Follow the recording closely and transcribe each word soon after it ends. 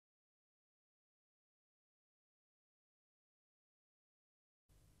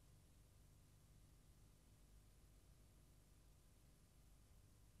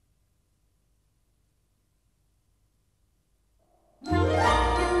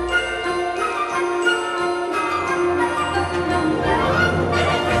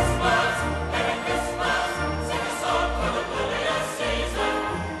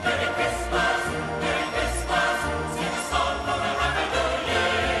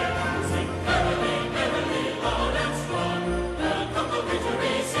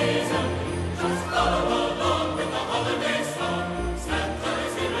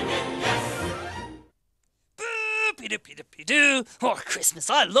Oh, Christmas.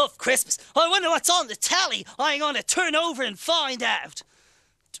 I love Christmas. I wonder what's on the telly. I'm going to turn over and find out.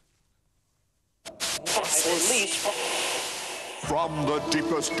 From the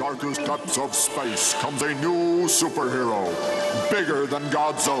deepest, darkest depths of space comes a new superhero. Bigger than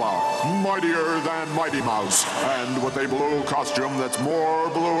Godzilla, mightier than Mighty Mouse, and with a blue costume that's more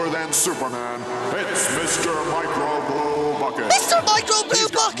bluer than Superman, it's Mr. Micro Blue Bucket. Mr. Micro Blue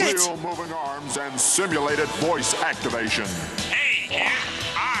Bucket! He's got real moving arms and simulated voice activation. Hey, yeah,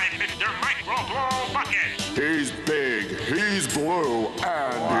 I'm Mr. Micro Blue Bucket. He's big, he's blue,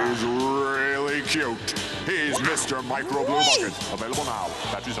 and he's really cute. He's Mr. Micro Blue Bucket. Available now.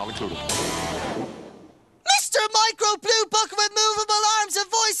 Batteries not included. Mr. Micro Blue Bucket with movable arms and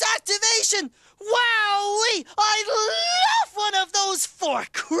voice activation! Wowee! I'd love one of those for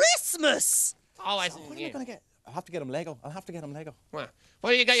Christmas! Oh, What am I going to get? I'll have to get him Lego. I'll have to get him Lego. What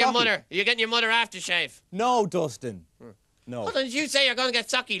do you get your mother? Are you getting your mother aftershave? No, Dustin. No. Well, did you say you're going to get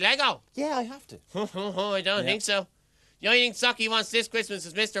Socky Lego? Yeah, I have to. I don't think so. The only thing Socky wants this Christmas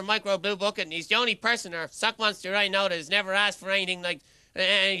is Mr. Micro Blue Bucket, and he's the only person or sock monster I know that has never asked for anything like.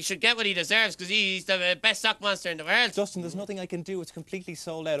 And he should get what he deserves because he's the best sock monster in the world. Dustin, there's nothing I can do. It's completely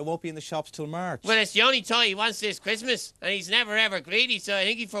sold out. It won't be in the shops till March. Well, it's the only toy he wants this Christmas, and he's never ever greedy. So I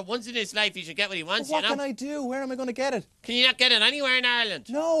think for once in his life he should get what he wants. What can I do? Where am I going to get it? Can you not get it anywhere in Ireland?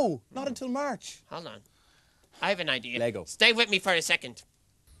 No, not until March. Hold on, I have an idea. Lego. Stay with me for a second.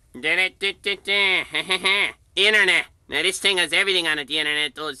 Internet. Now this thing has everything on it, the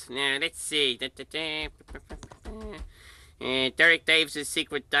internet does. Now let's see. Derek Davis'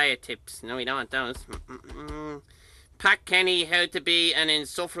 secret diet tips. No, we don't want those. Pat Kenny, how to be an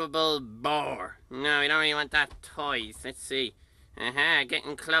insufferable bore. No, we don't really want that. Toys. Let's see.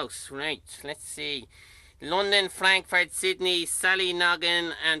 Getting close. Right, let's see. London, Frankfurt, Sydney, Sally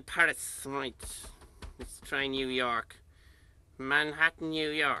Noggin, and Paris. Right. Let's try New York. Manhattan, New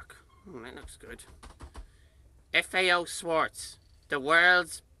York. That looks good. FAO Schwartz, the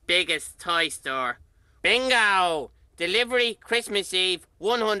world's biggest toy store. Bingo! Delivery Christmas Eve,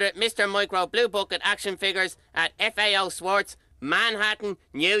 100 Mr. Micro Blue Bucket action figures at FAO Schwartz, Manhattan,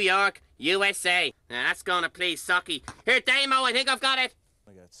 New York, USA. Now that's gonna please Socky. Here, Damo, I think I've got it.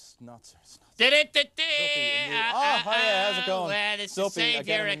 Oh my God, it's nuts. Did it? Oh, hiya, how's it going? Well, it's the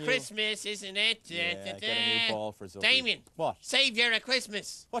savior of Christmas, isn't it? Yeah, I get a new ball for Zuppy. Damien. What? Savior of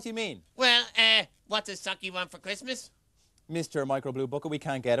Christmas. What do you mean? Well, what does Socky want for Christmas? Mr. Micro Blue Bucket, we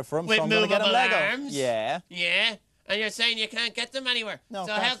can't get it for him, With so I'm going to get him Lego. Arms? Yeah. Yeah? And you're saying you can't get them anywhere? No.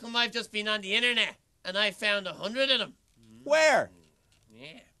 So how come I've just been on the internet and I found 100 of them? Where?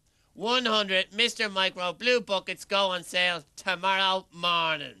 Yeah. 100 Mr. Micro Blue Buckets go on sale tomorrow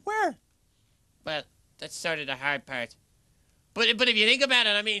morning. Where? Well, that's sort of the hard part. But if you think about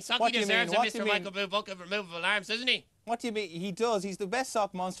it, I mean, Socky deserves a Mr. Micro Blue Bucket with removable arms, doesn't he? What do you mean? He does. He's the best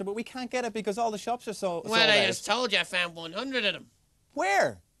sock monster, but we can't get it because all the shops are sold Well, I out. just told you I found 100 of them.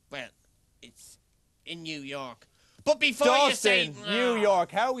 Where? Well, it's in New York. But before Dustin, you say... New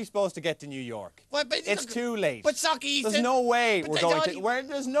York. How are we supposed to get to New York? Well, but it's too late. But Socky... There's no way we're going to...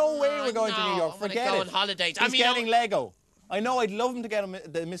 There's no way we're going to New York. Forget it. Go on holidays. He's getting Lego. I know I'd love him to get him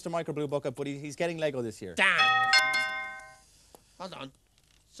the Mr. Micro Blue Bucket, but he's getting Lego this year. Damn. Hold on.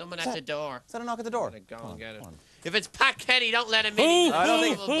 Someone at the door. Is that a knock at the door? Go and get it. If it's Pat Kenny, don't let him in. I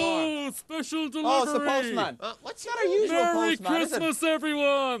don't think... Special delivery. Oh, it's the postman. What's not our usual Merry postman, Christmas, is it?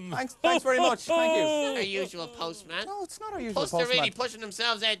 everyone. Thanks very much. Thank you. It's not our usual postman. No, it's not our usual Postmen postman. are really pushing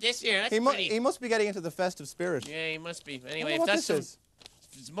themselves out this year. That's He must be getting into the festive spirit. Yeah, he must be. I Anyway, wonder if what that's this is.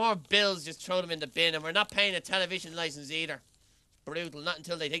 if there's more bills, just throw them in the bin. And we're not paying a television license either. Brutal. Not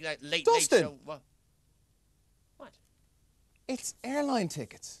until they take that late show. What? It's airline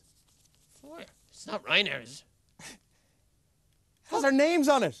tickets. Where? It's not Ryanair, is it? Has our names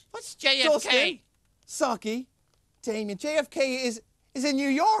on it. What's JFK? Dustin, Socky, Damien. JFK is in New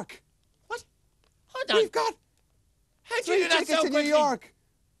York. What? Hold on. We've got How'd you do that tickets so to New quickly? York.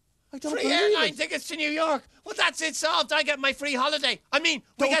 I don't Free believe airline it. tickets to New York. Well, that's it solved. I get my free holiday. I mean,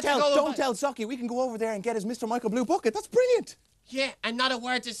 we get to go... Don't tell Socky. We can go over there and get his Mr. Micro Blue Bucket. That's brilliant. Yeah, and not a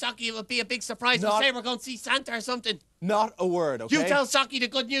word to Socky. It would be a big surprise. We'll say we're going to see Santa or something. Not a word, okay? You tell Socky the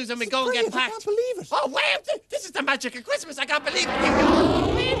good news and we go and get packed. I can't believe it. Oh, wow. This is the magic of Christmas. I can't believe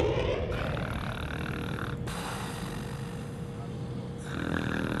it.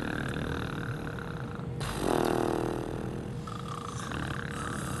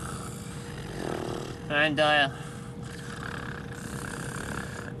 And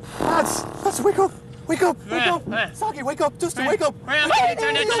Lads, wake up. Wake up. Socky, wake up. Dustin, wake up. Hurry up,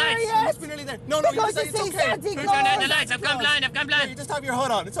 turn out the lights. Yes, we're nearly there. No, it's okay. Turn out the lights. I've gone blind. You just have your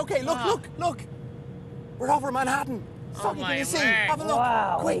hood on. It's okay. Look. We're over Manhattan. Socky, can you see? word. Have a look.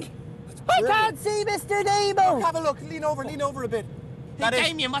 Wow. Quick. I can't see Mr. Nemo. Have a look. Lean over a bit. That is-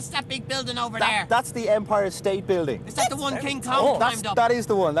 Damien, what's that big building over there? That's the Empire State Building. Is that the one King Kong climbed up? That is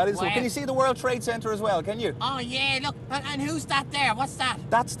the one. That is the one. Wow. Can you see the World Trade Center as well? Can you? Oh, yeah, look. And who's that there? What's that?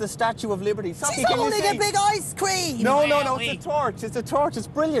 That's the Statue of Liberty. Socky, She's can you holding see? a big ice cream. No, Wow, it's a torch. It's a torch. It's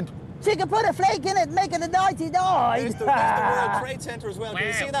brilliant. She can put a flake in it and make it a 99. There's the World Trade Center as well. Can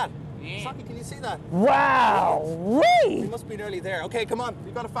you Wow. see that? Yeah. Socky, can you see that? Wow. We must be nearly there. Okay, come on.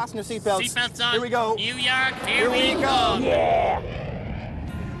 We've got to fasten your seatbelts. Seatbelts on. Here we go. New York, Here we go. Yeah.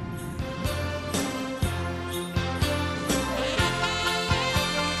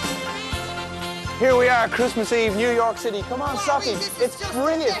 Here we are, Christmas Eve, New York City. Come on, Socky. this is It's just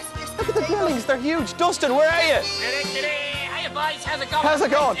brilliant. the best. Look at the buildings. They're huge. Dustin, where are you? Hiya, boys. How's it going? How's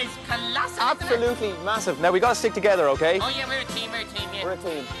it going? It's colossal, isn't it? Absolutely massive. Now, we got to stick together, okay? Oh, yeah, we're a team, yeah. We're a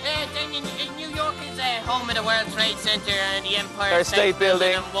team. Damien, New York is home of the World Trade Center and the Empire Our State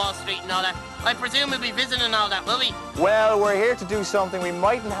Building. and Wall Street and all that. I presume we'll be visiting all that, will we? Well, we're here to do something. We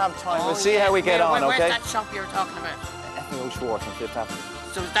mightn't have time. We'll see how we get on, Where's okay? that shop you were talking about? F.O. Schwartz on Fifth Avenue.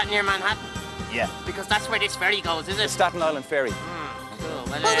 So is that near Manhattan? Yeah. Because that's where this ferry goes, is The it? Staten Island Ferry. Cool.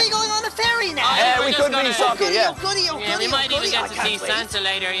 Well, Are we going on a ferry now? yeah, we we're could just be, gonna- Socky, yeah. Goody, oh, yeah, goody, we oh, might even goody. get I to can't see wait. Santa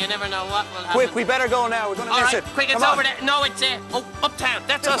later. You never know what will happen. Quick, we better go now. We're going to All miss right, it. quick, it's Come on. over there. No, it's uptown.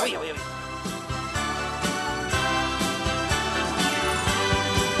 That's us.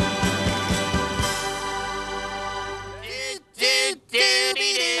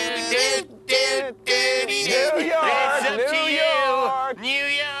 New York, It's up New to you. York. New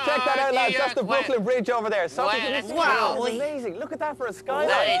York. Check that out, lads. New That's the York. Brooklyn Bridge over there. Socky, can you see Wow. that? It's amazing. Look at that for a skyline.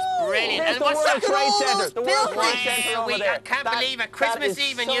 That is brilliant. There's And the what's World that? Trade all Center. those The World Trade buildings. Center over there. I can't That- believe it. that Christmas is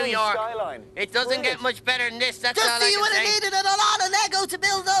Eve in some New York. Skyline. It doesn't Brilliant. get much better than this. That's Just all so I you can would have say. needed a lot of Lego to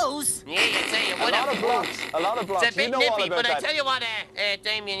build those. Yeah, you say you A would lot of have. blocks. A lot of blocks. It's a bit You know all nippy, about but I that. tell you what,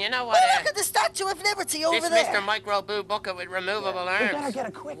 Damien, you know Oh, what? look at the Statue of Liberty over This there. Mr. Micro Blue Bucket with removable We arms. better get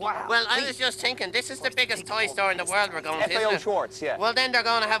it quick. Wow. Well, I was just thinking, this is the biggest toy store in the world we're going to, F.A.O. isn't it? Schwartz, yeah. Well, then they're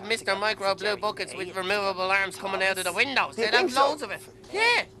going to have Mr. Micro Blue Buckets with removable arms coming out of the windows. You They'd have think so? loads of it. Yeah,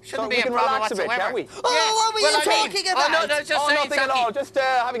 So shouldn't we be a can problem relax a bit, whatsoever. can't we? Oh, what were you talking Oh, about? no, that's just Oh, saying nothing at something. all. Just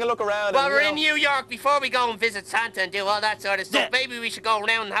having a look around. While and, we're you in know. New York, before we go and visit Santa and do all that sort of stuff, maybe we should go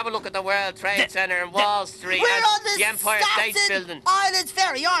around and have a look at the World Trade Center and Wall Street We're and on the Empire State Staten Building. Island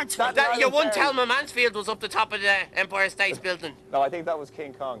Ferry, aren't we? Staten That, you Island wouldn't Ferry. tell me Mansfield was up the top of the Empire State Building. No, I think that was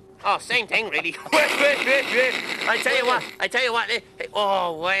King Kong. Oh, same thing, really. I tell you what.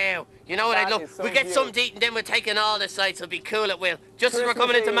 Oh, wow. You know what That I'd love? is so We get cute. something to eat and then we're taking all the sights. It'll be cool, it will. Just as we're Christmas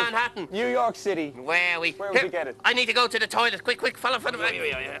coming into Eve, Manhattan. New York City. Where Where would we get it? I need to go to the toilet. Quick, follow the back.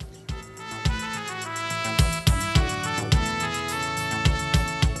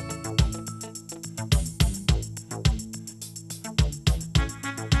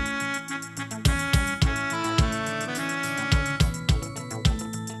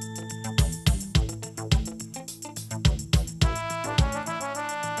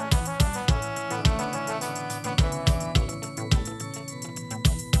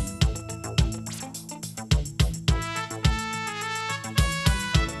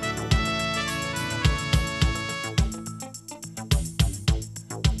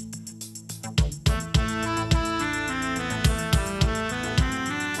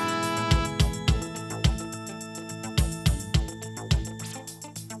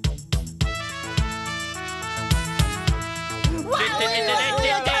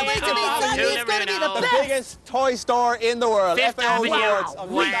 The biggest toy store in the world. Fifth F.A.O. Avenue. Schwartz on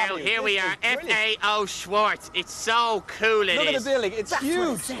Fifth Wow, Avenue. here we This are. is brilliant. F.A.O. Schwartz. It's so cool, it Look at is. the building. It's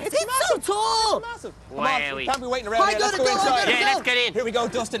huge. It's so tall. Massive. Come Wowie. on, we can't be waiting around I here. Let's gotta go go, I inside. gotta Yeah, let's get in. Here we go,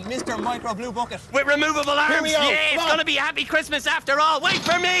 Dustin. Mr. Micro Blue Bucket. With removable arms. Here we go. Yeah, Come it's on. going to be a happy Christmas after all. Wait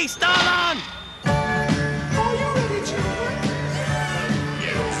for me. Stall on. Are you ready, children?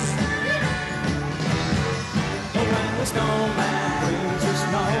 When the snowman brings the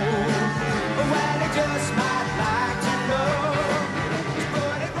snow, well, he just might like to know.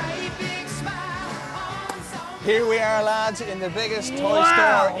 Put a great big smile on some. Here we are, lads, in the biggest toy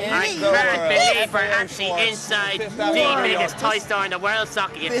Wow. store in I the world. can't believe we're F.A.O. actually Schwartz, inside Fifth the Avenue, New biggest York. toy store in the world,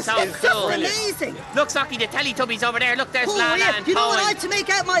 Socky. It's This so is cool. brilliant. Amazing. Look, Socky, the Teletubbies over there. Look, there's Oh, Lana yeah. and You know what? I Cohen. had to make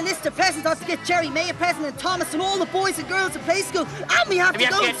out my list of presents. I have to get Jerry May a present and Thomas and all the boys and girls at play school. And we have to We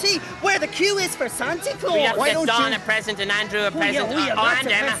have go to and get- see where the queue is for Santa Claus. We have to Why get don't Dawn you- a present and Andrew a Oh, yeah, present. oh, yeah, Oh, that's and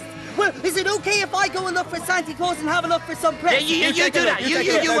a Emma. present. Well, is it okay if I go and look for Santa Claus and have a look for some presents? You do that.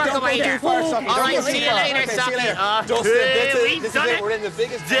 You work away there. All right, see you later, Socky. Dustin, We've this is done it. it. We're in the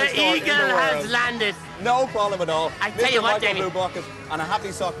biggest toy The store in the eagle has world. landed. No problem at all. I tell you Mr. what, Michael Damien. Blue Bucket and a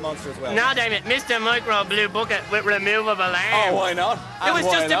happy sock monster as well. No, damn it, Mr. Micro Blue Bucket with removable arm. Oh, why not? It was And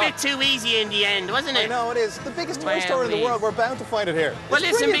why just a not? bit too easy in the end, wasn't I it? know it is. The biggest toy Well, store in the we- world. We're bound to find it here. Well,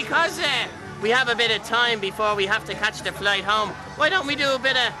 It's listen, brilliant. because we have a bit of time before we have to catch the flight home, why don't we do a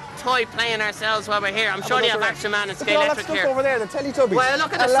bit of toy playing ourselves while we're here? I'm sure they have Action Man and Look at all that Skeletric stuff here. over there, the Teletubbies. Well,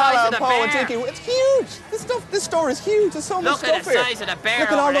 look at the And size Lala of the and Paul and bear. Tinky. It's huge. This store is huge. There's so much Look stuff at the here. size of the bear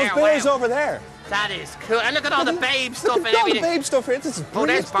Look at all over those there, bears wow. over there. That is cool. And look at all the babe stuff and Look at all the everything. babe stuff here. This is Oh, brilliant.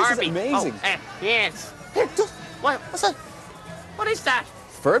 there's Barbie. This is amazing. Oh, yes. Here, What's that? What is that?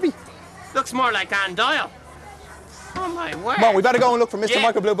 Furby. Looks more like Ann Doyle. Oh my word. Come on, we better go and look for Mr. Yeah,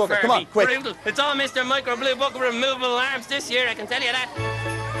 Michael Blue Bucket. Come on, Furby, quick. brutal. It's all Mr. Micro Blue Bucket with removable arms this year, I can tell you that.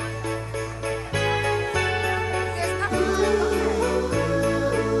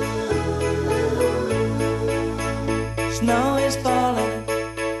 Snow is falling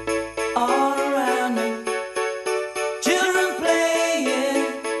all around me. Children playing,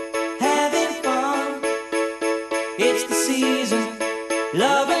 having fun. It's the season,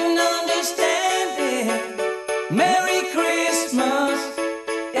 love and understanding. Merry Christmas,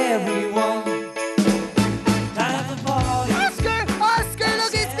 everyone. Time to party. Oscar,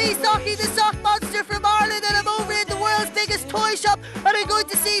 look, it's me, Socky, the sock monster from Ireland, and I'm over in the world's biggest toy shop, and I'm going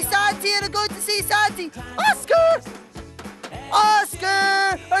to see Santy, Oscar!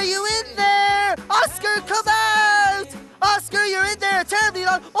 Oscar! Are you in there? Oscar, come out! Oscar, you're in there terribly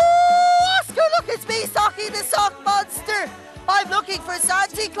long. Oh, Oscar, look, it's me, Socky, the sock monster. I'm looking for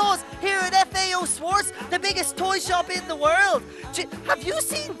Santa Claus here at FAO Swartz, the biggest toy shop in the world. Have you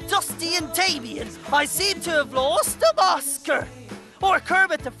seen Dusty and Damien? I seem to have lost them, Oscar. Or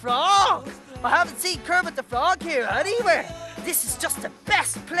Kermit the Frog. I haven't seen Kermit the Frog here anywhere. This is just the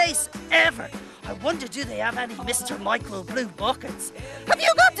best place ever. I wonder, do they have any Mr. Micro Blue Buckets? Have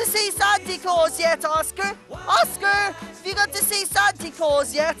you got to see Santa Claus yet, Oscar? Oscar, have you got to see Santa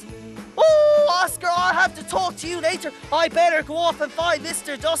Claus yet? Oh, Oscar, I'll have to talk to you later. I better go off and find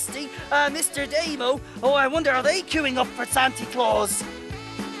Mr. Dusty and Mr. Damo. Oh, I wonder, are they queuing up for Santa Claus?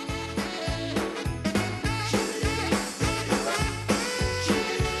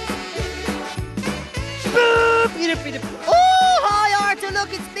 Oh, hi, Arthur. Look,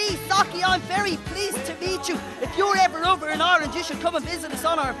 it's me, Socky. I'm very pleased to meet you. If you're ever over in Ireland, you should come and visit us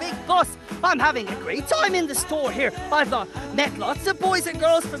on our big bus. I'm having a great time in the store here. I've met lots of boys and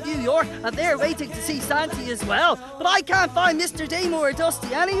girls from New York, and they're waiting to see Santy as well. But I can't find Mr. Damo or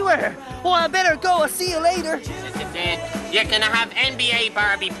Dusty anywhere. Oh, I better go. I'll see you later. You're gonna have NBA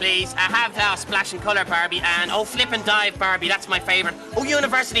Barbie, please. I have Splash and Colour Barbie and Flip and Dive Barbie. That's my favourite. Oh,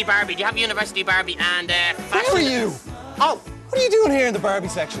 University Barbie. Do you have University Barbie and Who are you? Oh, what are you doing here in the Barbie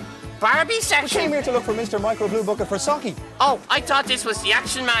section? Barbie We section? came here to look for Mr. Micro Blue Bucket for Socky. Oh, I thought this was the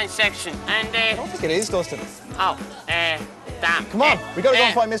Action Man section. And I don't think it is, Dustin. damn. Come on, we gotta go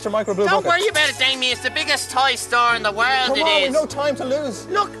and find Mr. Micro Blue Don't Bucket. worry about it, Damien. It's the biggest toy store in the world. Come it on, is. we've no time to lose.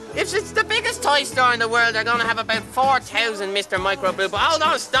 Look, if it's the biggest toy store in the world, they're gonna have about 4,000 Mr. Micro Blue. But hold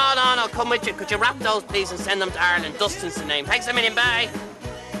on, stall on. I'll come with you. Could you wrap those, please, and send them to Ireland? Dustin's the name. Thanks a million. Bye.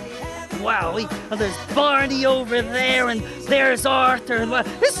 Wow, and there's Barney over there, and there's Arthur, and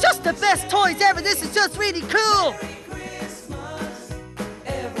it's just the best toys ever. This is just really cool.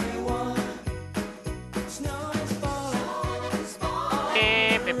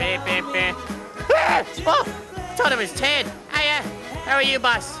 Oh, thought it was Ted. Hiya. How are you,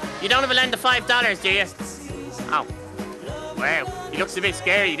 boss? You don't have a lend of $5, do you? Oh. Wow, he looks a bit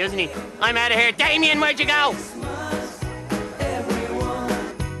scary, doesn't he? I'm out of here. Damien, where'd you go?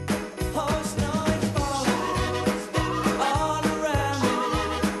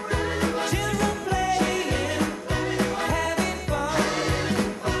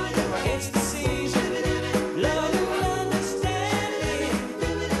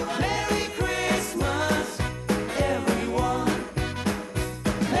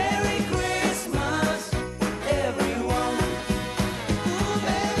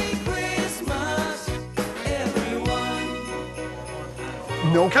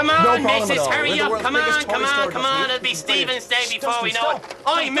 No, Come no on, problem at missus, all. We're hurry the up. world's Come biggest on, toy come store, on, come Dustin. on. It'll be Stephen's Day before we know it. Dustin,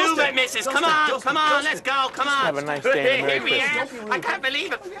 Oi, move Dustin, it, missus. Come Dustin, on, Dustin, come on, Dustin. let's go. Come on. Have a nice day and a Merry Here we are. Christmas. I can't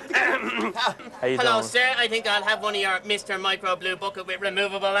believe it. How you Hello, doing? sir. I think I'll have one of your Mr. Micro Blue Bucket with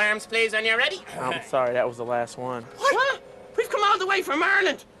removable arms, please. Are you ready? I'm sorry, that was the last one. What? We've come all the way from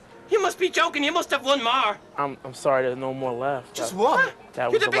Ireland. You must be joking. You must have one more. I'm sorry, there's no more left. Just one.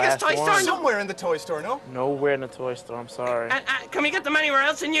 That You're was the biggest last toy one. store. Somewhere in the toy store, no? Nowhere in the toy store, I'm sorry. Can we get them anywhere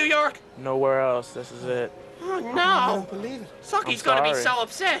else in New York? Nowhere else, this is it. Oh, I no. don't believe it. Socky's I'm going to be sorry. so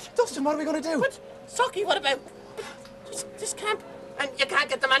upset. Dustin, what are we going to do? What? Socky, what about... This camp... And you can't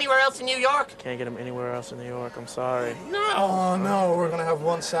get them anywhere else in New York? Can't get them anywhere else in New York, I'm sorry. No. Oh, no, we're going to have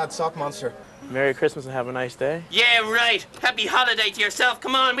one sad sock monster. Merry Christmas and have a nice day. Yeah, right. Happy holiday to yourself.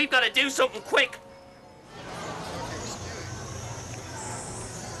 Come on, we've got to do something quick.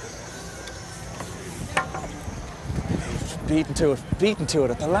 Beaten to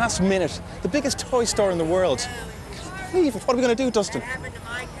it at the last minute. The biggest toy store in the world. Can't believe it. What are we going to do, Dustin?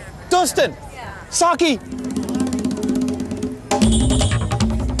 Dustin! Socky!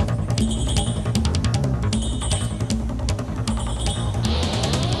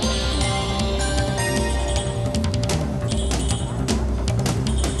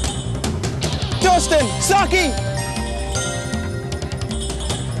 Dustin! Socky!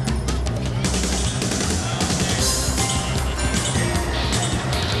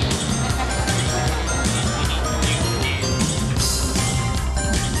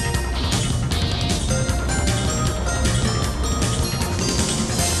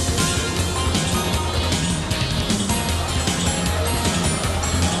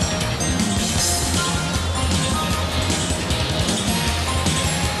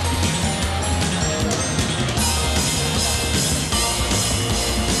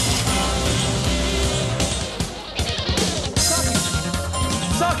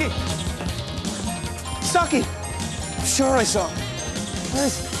 Socky! Socky! I'm sure I saw him. Where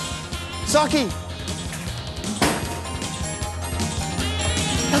is he? Socky!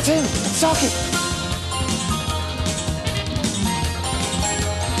 That's him! Socky!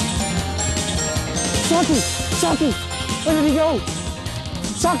 Socky! Socky! Where did he go?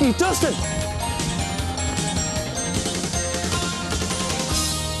 Socky! Dustin!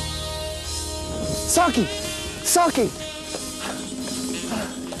 Socky! Socky!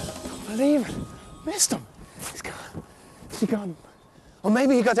 Believe it. Missed him. He's gone. Is he gone? Or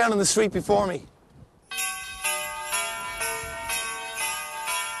maybe he got down on the street before me.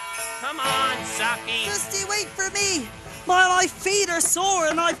 Come on, Socky. Dusty, wait for me. My feet are sore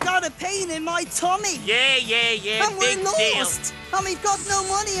and I've got a pain in my tummy. Yeah, And big we're lost. And we've got no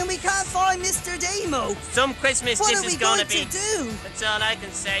money and we can't find Mr. Damo. deal. Some Christmas What this are is we going going to be. to do? That's all I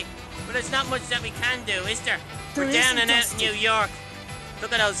can say. But there's not much that we can do, is there? There We're down isn't, and out in Dusty. New York.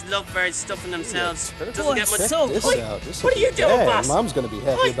 Look at those lovebirds stuffing themselves. Doesn't get much. so This quick. out. This What will are you be doing, bad. boss? Mom's gonna be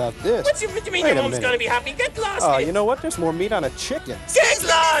happy Oi, about this. What do you mean Wait your a mom's minute. going to be happy? Get lost, Oh, you. you know what? There's more meat on a chicken. Get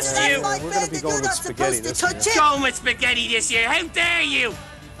lost, That's you. my we're gonna friend be and going you're with not spaghetti supposed to this touch year. it. Going with spaghetti this year. How dare you?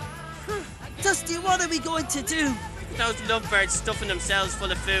 Dusty, what are we going to do? Those lovebirds stuffing themselves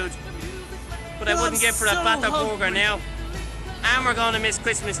full of food. But I Well, wouldn't I'm give for a so batter burger hungry. now. And we're going to miss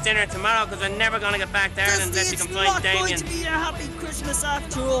Christmas dinner tomorrow because we're never going to get back there Dusty, unless we it's can not find going Damien. to be a happy Christmas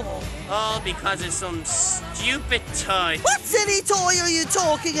after all. All because of some stupid toy. What silly toy are you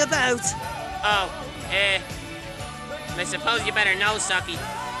talking about? Oh, I suppose you better know, Socky.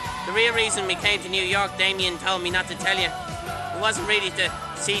 The real reason we came to New York, Damien told me not to tell you. It wasn't really to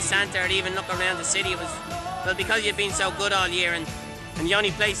see Santa or even look around the city. It was, well, because you've been so good all year and the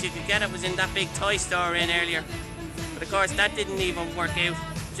only place you could get it was in that big toy store in earlier. But of course, that didn't even work out.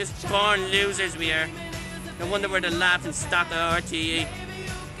 Just born losers we are. No wonder we're the laughing stock of RTE.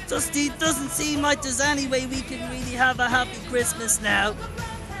 Dusty, it doesn't seem like there's any way we can really have a happy Christmas now.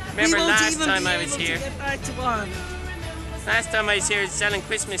 Remember we won't last even time be I was able here? to get back to one. Last time I was here selling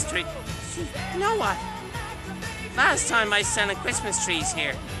Christmas trees. You know what? Last time I was selling Christmas trees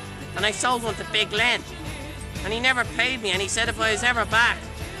here, and I sold one to Big Len, and he never paid me, and he said if I was ever back,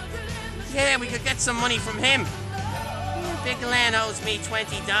 yeah, we could get some money from him. Big Len owes me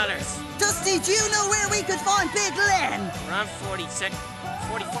 $20. Dusty, do you know where we could find Big Len? We're on 46,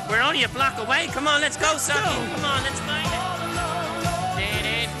 44. We're only a block away. Come on, let's go, Socky. Come on, let's find it.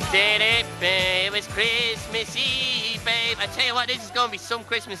 It was Christmas Eve, babe. I tell you what, this is going to be some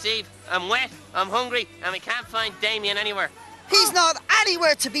Christmas Eve. I'm wet, I'm hungry, and we can't find Damien anywhere. He's not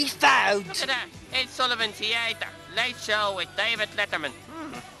anywhere to be found. Look at that. Ed Sullivan Theatre. Late show with David Letterman.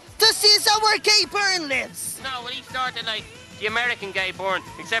 Dusty, is that where Gay Byrne lives? No, well, he started like the American Gay Byrne,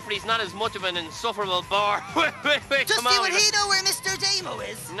 except for he's not as much of an insufferable bore. Come Dusty, on, would he know where Mr. Damo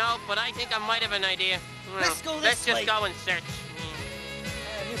is? No, but I think I might have an idea. Well, Let's go Let's this just way. go and search.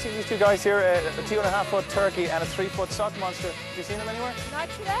 Have you seen these two guys here? A 2.5-foot turkey and a 3-foot sock monster. Have you seen them anywhere? Not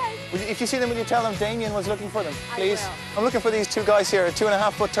today. If you see them, will you tell them Damien was looking for them, I please? will. I'm looking for these two guys here, a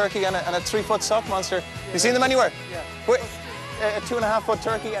 2.5-foot turkey and a 3-foot sock monster. You seen them anywhere? Yeah. Where? a 2.5-foot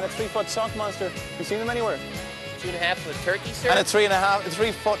turkey and a 3-foot sock monster. Have you seen them anywhere? 2.5-foot turkey, sir? And a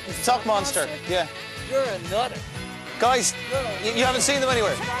 3-foot sock monster. Yeah. You're a nutter. Guys, you haven't seen them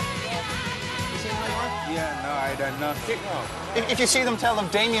anywhere? Yeah, no, I don't know. If you see them, tell them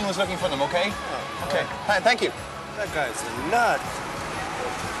Damien was looking for them, okay? Oh, okay. Thank you. That guy's a nut.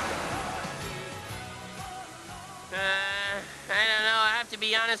 I don't know. I have to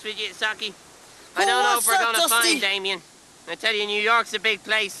be honest with you, Saki. I don't know if we're going to find Damien. I tell you, New York's a big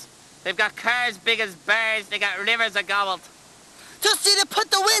place. They've got cars big as bears. They got rivers of gold. Dusty, to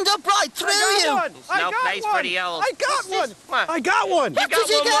put the wind up right through you. There's no place for the old. I got one. What? I got one. What did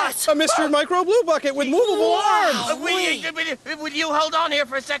you get? A Mr. Micro Blue Bucket with movable arms. Will you hold on here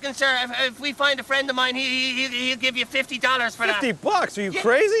for a second, sir? If we find a friend of mine, he'll give you $50 for that. $50? Are you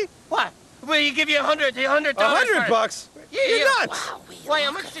crazy? What? Will he give you $100? $100? $100? You're nuts. Why?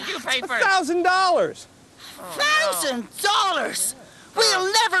 How much did you pay for it? $1,000. $1,000?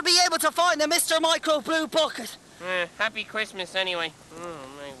 We'll never be able to find the Mr. Micro Blue Bucket. Happy Christmas, anyway. Oh,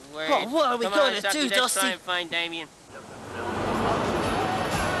 my word. Oh, what are we Come going on, to do, Saki, let's try Dusty? and find Damien.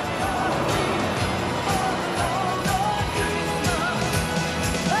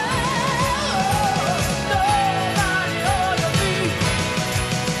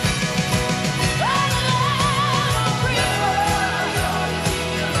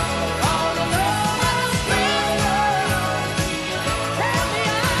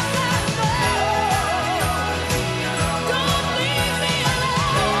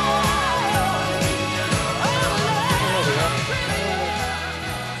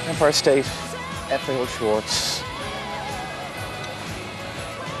 Empire State, F.A.O. Schwartz.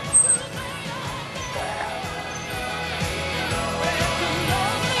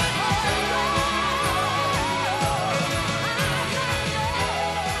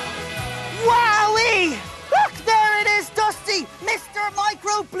 Wowee! Look, there it is, Dusty! Mr.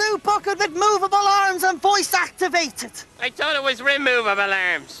 Micro Blue Bucket with movable arms and voice activated. I thought it was removable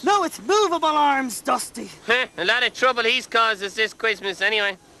arms. No, it's movable arms, Dusty. A lot of trouble he's caused us this Christmas,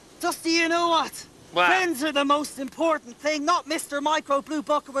 anyway. Dusty, you know what? What? Friends are the most important thing, not Mr. Micro Blue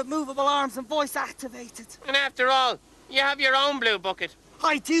Bucket with movable arms and voice activated. And after all, you have your own blue bucket.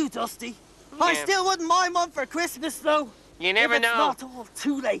 I do, Dusty. I Yeah. still wouldn't mind one for Christmas, though. You never if it's know. not all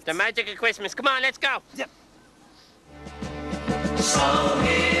too late. The magic of Christmas. Come on, let's go. Yep. So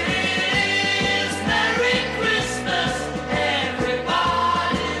here it is, Merry Christmas.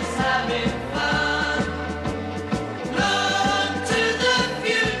 Everybody's having fun. Look to the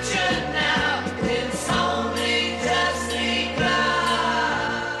future now. It's only just begun.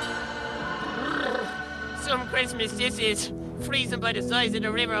 Some Christmas this is. Freezing by the sides of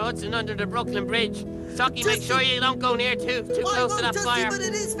the River Hudson under the Brooklyn Bridge. Socky, make sure you don't go near too close to that Dusty, fire. but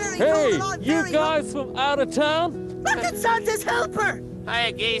it is very Hey, cold and I'm you very guys from out of town? Look at Santa's helper!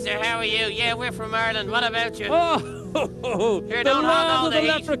 Hiya, geezer, how are you? Yeah, we're from Ireland. What about you? Oh, Here, the don't hold all land of the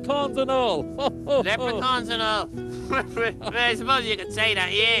the heat. leprechauns and all. Leprechauns and all. Well, I suppose you could say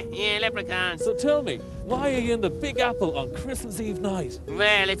that, yeah, leprechauns. So tell me, why are you in the Big Apple on Christmas Eve night?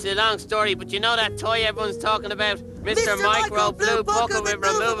 Well, it's a long story, but you know that toy everyone's talking about? Mr. Mr. Micro Blue Bucket with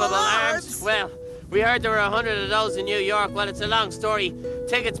removable arms? arms. Well, we heard there were 100 of those in New York. Well, it's a long story.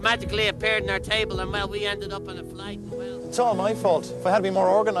 Tickets magically appeared on our table, and well, we ended up on a flight. And, well, It's all my fault. If I had been more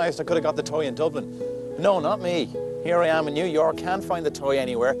organised, I could have got the toy in Dublin. No, not me. Here I am in New York, can't find the toy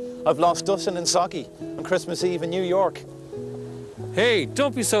anywhere. I've lost Dustin and Socky on Christmas Eve in New York. Hey,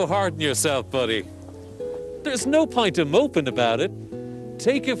 don't be so hard on yourself, buddy. There's no point in moping about it.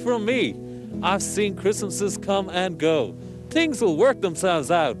 Take it from me. I've seen Christmases come and go. Things will work themselves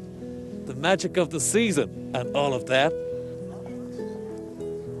out. The magic of the season and all of that.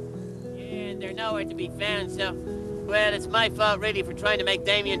 yeah, and they're nowhere to be found, so... Well, it's my fault, really, for trying to make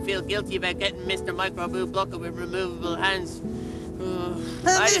Damien feel guilty about getting Mr. Micro Blue Bucket with removable hands.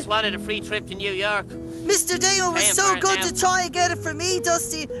 I just wanted a free trip to New York. Mr. Damon was Paying so for it good now. to try and get it for me,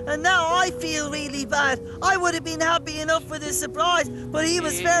 Dusty, and now I feel really bad. I would have been happy enough with the surprise, but he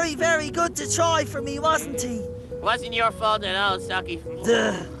was Yeah. very, very good to try for me, wasn't he? It wasn't your fault at all, Saki.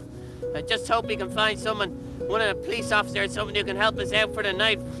 Duh. I just hope we can find someone, one of the police officers, someone who can help us out for the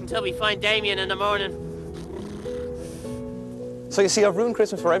night until we find Damien in the morning. So you see, I've ruined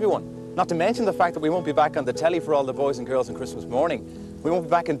Christmas for everyone. Not to mention the fact that we won't be back on the telly for all the boys and girls on Christmas morning. We won't be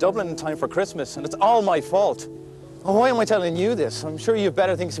back in Dublin in time for Christmas, and it's all my fault. Oh, why am I telling you this? I'm sure you have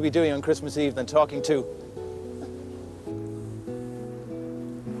better things to be doing on Christmas Eve than talking to...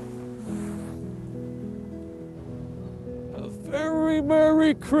 A very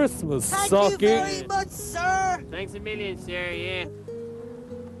Merry Christmas, Thank Socky. you very much, sir. Thanks a million, sir, yeah.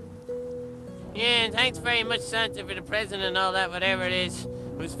 Yeah, and thanks very much, Santa, for the present and all that, whatever it is.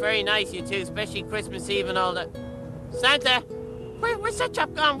 It was very nice, you two, especially Christmas Eve and all that. Santa, where's that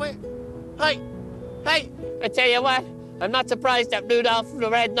chap gone? Hey, I tell you what, I'm not surprised that Rudolph the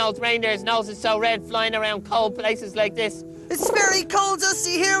red-nosed reindeer's nose is so red flying around cold places like this. It's very cold,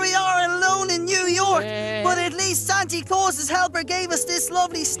 Dusty. Here we are alone in New York. But at least Santa Claus's helper gave us this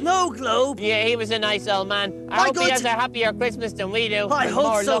lovely snow globe. Yeah, he was a nice old man. I hope he has a happier Christmas than we do. I and hope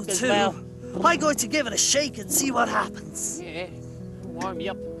more so, luck as too. well. I'm going to give it a shake and see what happens. Yeah, warm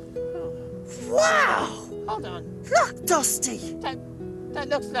you up. Wow! Hold on. Look, Dusty. That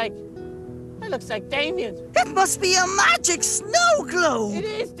looks like Damien. It must be a magic snow globe. It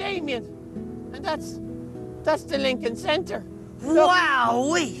is Damien. And that's the Lincoln Center.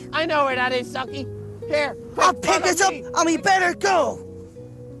 Wowee! I know where that is, Sucky. Here. I'll pick it up and we better go.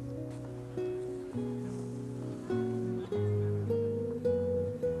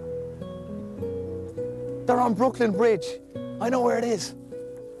 They're on Brooklyn Bridge. I know where it is.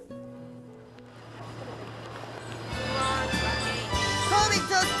 Coming,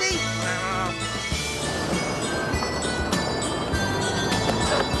 Dusty.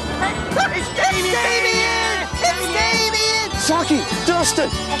 It's Damien! It's Damien! Saki! Dustin!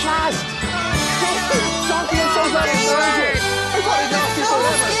 At last! Saki, I'm so glad I found you! I thought I'd lost you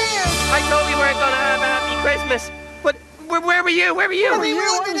forever! I told we weren't gonna have a happy Christmas. But where were you? Where were you? We were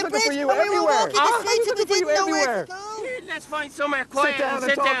under the bridge, but we were walking the streets and we didn't know where to go. Let's find somewhere quiet down and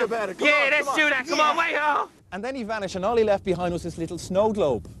and sit talk down. about it. Come Yeah, on, let's come do on. that. Come on, wait. Oh. And then he vanished, and all he left behind was this little snow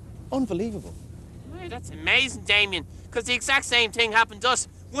globe. Unbelievable. Hey, that's amazing, Damien. Because the exact same thing happened to us.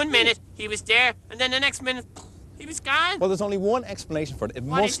 1 minute, he was there, and then the next minute, he was gone. Well, there's only one explanation for it. It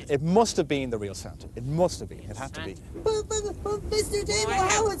must have been the real Santa. It must have been. It had to be. But Mr. Dable,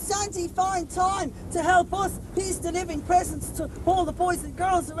 how would Santa find time to help us peace delivering presents to all the boys and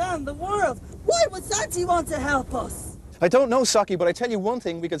girls around the world? Why would Santa want to help us? I don't know, Saki, but I tell you one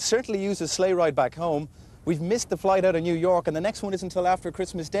thing, we could certainly use a sleigh ride back home. We've missed the flight out of New York, and the next one isn't until after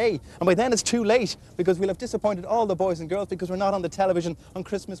Christmas Day. And by then it's too late, because we'll have disappointed all the boys and girls because we're not on the television on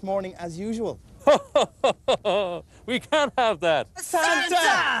Christmas morning as usual. We can't have that.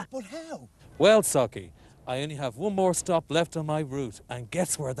 Santa! But how? Well, Saki, I only have one more stop left on my route, and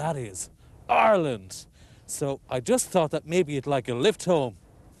guess where that is? Ireland. So I just thought that maybe you'd like a lift home.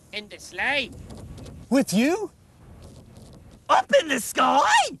 In the sleigh. With you? Up in the sky?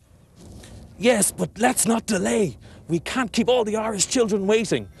 Yes, but let's not delay. We can't keep all the Irish children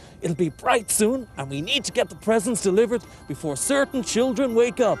waiting. It'll be bright soon, and we need to get the presents delivered before certain children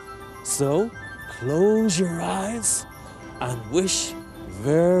wake up. So, close your eyes and wish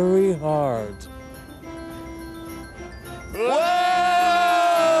very hard.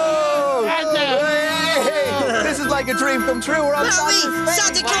 Whoa! Hey! This is like a dream come true. We're on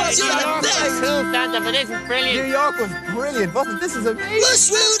Santa Claus, you're the best! Cool, Santa, but this is New brilliant. York was brilliant, wasn't it? This is amazing.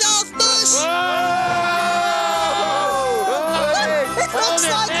 Bush, Rudolph, Bush! It looks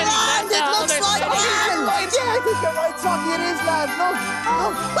like land! It looks like land! Yeah, I think you're right, Saki. It is land. Look.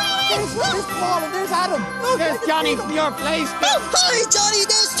 There's Paul and there's Adam. Look, There's Johnny from your place. Oh, hi, Johnny!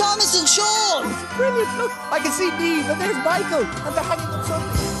 There's Thomas and Sean! Brilliant. Look, I can see Neve and there's Michael. And they're hanging up some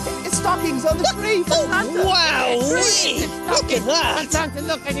stockings on the tree. Wow! Look at And that! Santa,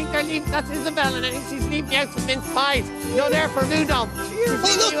 look, I think they're leaving. That's Isabel, and I think she's leaving out some mince pies. No, they're for Rudolph. You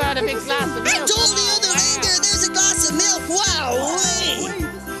had a big glass of And milk. all the other reindeer, there's a glass of milk. Wow!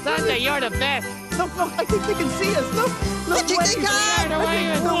 Santa, you're the best. Look, I think they can see us. Look. I think they can! They're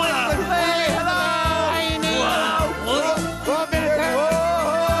waving. Hey, hello. Go a bit of turn.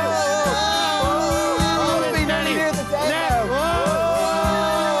 Must be nearly near the dead now.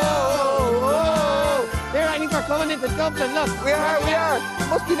 There, I think we're coming into Dublin. Look. We are.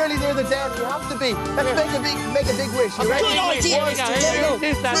 Must be nearly near the dead. We have to be. Let's make a big wish. You ready? Good idea, Here we go, Mr. here we go.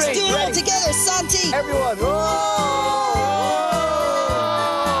 Dale. Let's do it all together, Santi! Everyone.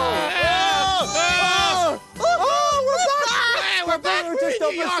 We're back. We're just up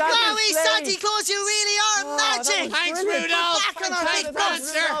with Santa's Chloe, sleigh. Santa Claus, you really are magic! Thanks, Rudolph. Back on our Thanks, big bus.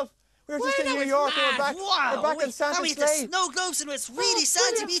 Monster. We're just in that New was York. mad. We're back on Santa's and we had the sleigh. snow globes, and it was really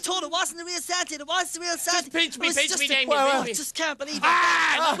Santa. We told it wasn't the real Santa. It was the real Santa. pinch me, It was pinch just me, a- Damien, Wow, pinch I me. just can't believe it.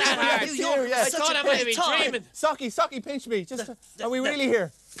 Ah, not that Oh, hard. New York was Yeah. I such thought a I might have great been time. dreaming. Saki, pinch me. Are we really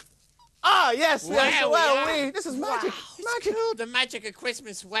here? Ah, yes. Wow, Wow, we are. this is magic. Magic. The magic of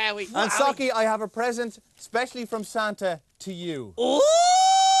Christmas, wowie. And Saki, I have a present specially from Santa to you. Oh!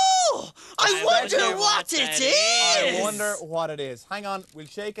 I wonder wonder what what it that is. I wonder what it is. Hang on, we'll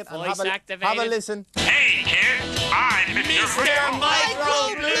shake it and Voice have a activated. listen. Hey, kids, I'm Mr. Mr.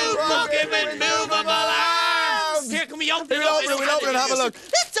 Micro Blue Bucket with movable arms. Here, can we open it up? We'll open it and have a look.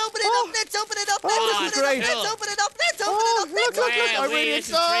 It's open it up. Let's open it up. Let's open it up. great. Let's open it up. Let's open it up. Let's Look, open it up. I really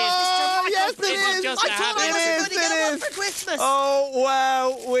it's Oh, yes, This is it is. just I a thought I happy- wasn't It going to is, get it one is. for Christmas. Oh,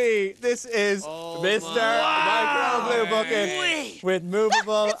 wow, This is Mr. Micro Blue Bucket with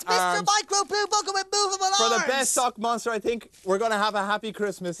movable It's Mr. arms. Micro Blue Bucket with movable For arms. the best sock monster, I think we're going to have a happy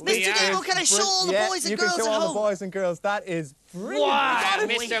Christmas. Mr. Demo, can I show all the boys and girls you can show at all the home? boys and girls. That is brilliant. Wow, You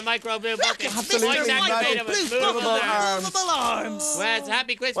got it. Mr. Micro Blue Bucket. Absolutely Voice activated magic. with Blue movable Bucket arms. with movable arms. Well, it's a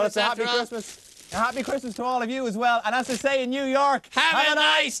happy Christmas Well, it's a after happy all. Christmas. A happy Christmas to all of you as well. And as they say in New York, Have a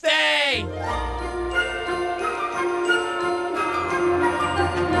nice day.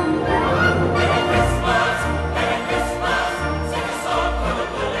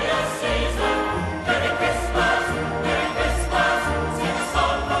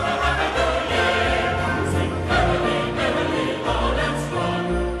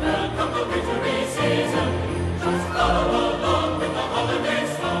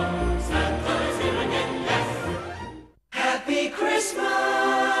 Happy Christmas!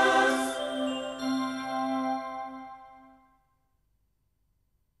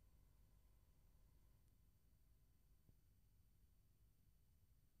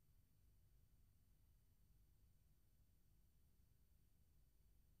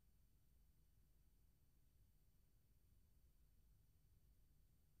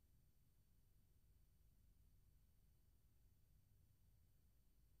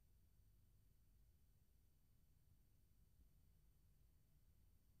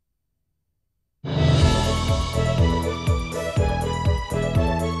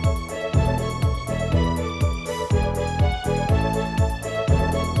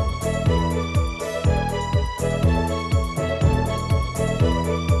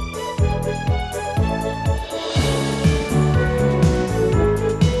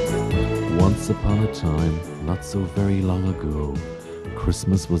 Once upon a time, not so very long ago,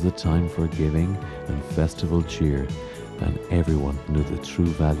 Christmas was a time for giving and festival cheer, and everyone knew the true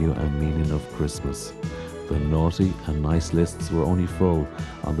value and meaning of Christmas. The naughty and nice lists were only full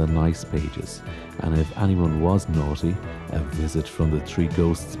on the nice pages, and if anyone was naughty, a visit from the three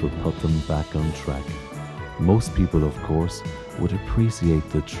ghosts would put them back on track. Most people, of course, would appreciate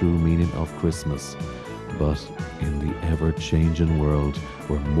the true meaning of Christmas, but in the ever-changing world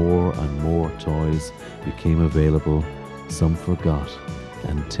where more and more toys became available, some forgot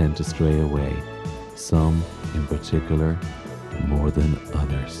and tend to stray away. Some, in particular, more than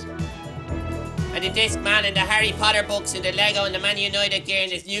others. And the Discman and the Harry Potter books and the Lego and the Man United gear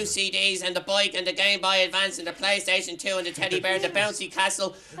and the new CDs and the bike and the Game Boy Advance and the PlayStation 2 and the teddy bear and the bouncy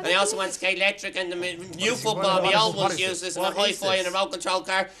castle. And I also want Skate Electric and the new football, the old one's useless, and the hi-fi and the remote control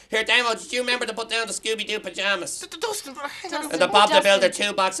car. Here, Damo, did you remember to put down the Scooby-Doo pyjamas? And the Bob the Builder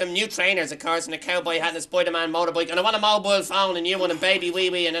 2 box and new trainers, of course, and a cowboy hat and a Spider-Man motorbike. And I want a mobile phone and you want a Baby Wee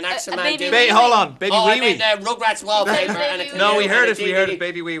Wee and an Action Man Baby dude. Wee Wee. Hold on, Baby Oh, Wee I meant Wee. Rugrats wallpaper and a No, we canoe heard and it, a we heard DVD. it,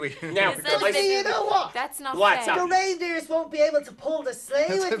 Baby Wee Wee. Now, You know what? That's not What's fair. up? The reindeers won't be able to pull the sleigh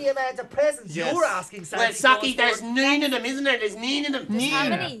with the amount of presents Yes. you're asking Santa well, Claus Saki, for. there's 9 of them, isn't there? There's 9 of them. There's how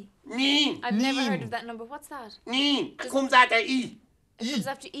many? 9. I've never heard of that number. What's that? 9. It comes out the E. It comes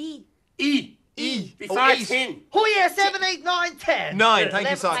after E. E. E. Before Oh, eight. 10. Oh yeah, 7, 8, 9, 10. 9, thank you,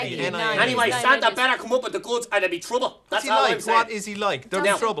 11, Saki. Thank you. N-I-N. Nine. Anyway, Nine Santa numbers. better come up with the goods or there'll be trouble. What's That's he all I'm like? saying. What is he like? There'll be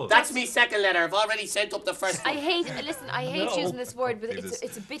Now, trouble. that's me second letter. I've already sent up the first I one. hate using this word, but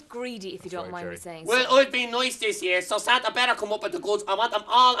it's a bit greedy if you don't mind me saying. Well, I've been nice this year, so Santa better come up with the goods. I want them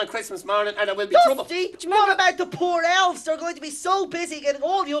all on Christmas morning and there will be trouble. Dusty, what about the poor elves? They're going to be so busy getting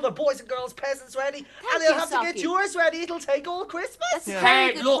all the other boys and girls' presents ready, and they'll you, have to get Saki. yours ready. It'll take all Christmas. That's a very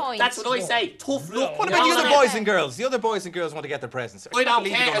Hey, good look, point. that's what I say. Tough luck. What You about the know other what I boys and girls? The other boys and girls want to get their presents. I don't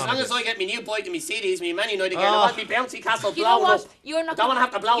believe care, you're as going long on as with I get me new bike and me CDs, me Man United again. I Oh. want me bouncy castle You know blown what? up. You're not I don't want to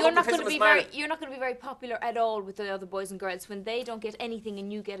have to blow you're up not the going to Christmas be morning. you're not going to be very popular at all with the other boys and girls when they don't get anything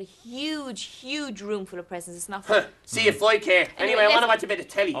and you get a huge room full of presents. It's not fair. See if I care. Anyway, I want to watch a bit of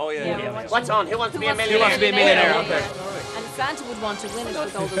telly. Oh, yeah, yeah. we're What's on? Who wants to be a millionaire? Who wants to be a millionaire? Yeah, Okay. And Santa would want to win it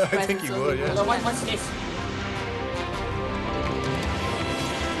with all those presents. think he so would, yeah. Well, what's this?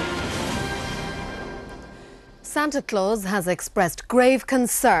 Santa Claus has expressed grave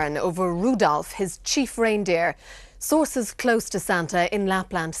concern over Rudolph, his chief reindeer. Sources close to Santa in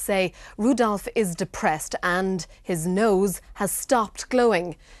Lapland say Rudolph is depressed and his nose has stopped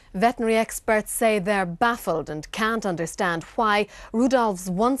glowing. Veterinary experts say they're baffled and can't understand why Rudolph's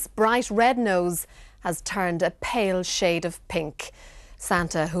once bright red nose has turned a pale shade of pink.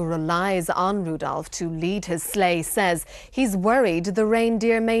 Santa, who relies on Rudolph to lead his sleigh, says he's worried the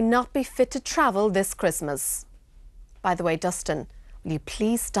reindeer may not be fit to travel this Christmas. By the way, Dustin, will you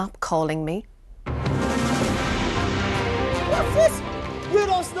please stop calling me? What's this?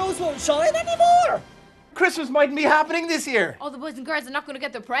 Rudolph's nose won't shine anymore. Christmas mightn't be happening this year. All the boys and girls are not going to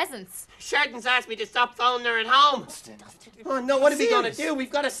get their presents. Sheridan's asked me to stop phoning her at home. Oh no, what are we gonna do? We've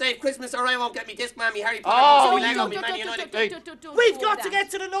got to save Christmas or I won't get me Discman, me Harry Potter, Oh, me Lego, me Man United. We've got to get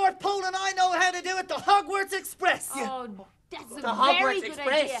to the North Pole, and I know how to do it. The Hogwarts Express. Oh, that's a The very Hogwarts good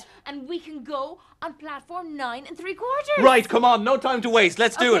Express. idea. And we can go on platform 9 3/4. Right, come on, no time to waste.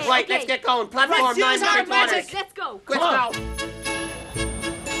 Let's do it. Right, let's get going. Platform Let's 9 use our 3/4. magic. Let's go. Let's go.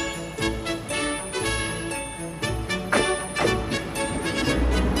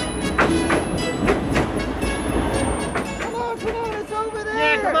 It's over there.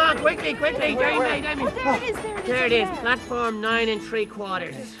 Yeah, come on, quickly, Jamie. There it is, There it is, platform 9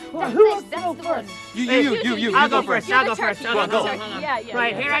 3/4. That's the one. You. I'll go first. You're the turkey. Hold on. Yeah.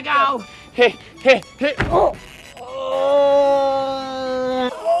 Right, here I go. Hey. Oh.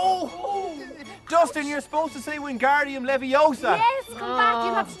 Dustin, you're supposed to say Wingardium Leviosa. Yes, come back.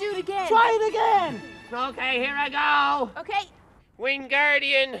 You'll have to do it again. Try it again. Okay, here I go. Okay.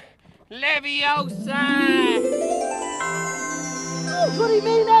 Wingardium Leviosa. Oh, goody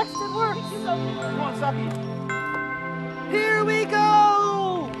me next. It works. Come on, Saki. Here we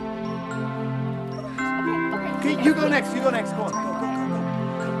go. Okay, you go next. Go on.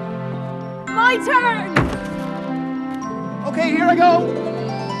 Go. My turn. Okay, here I go.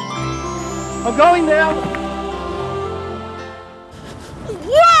 I'm going now.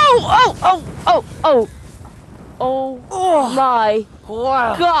 Whoa! Oh my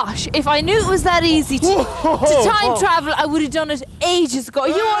gosh. If I knew it was that easy to time travel, I would have done it ages ago. Are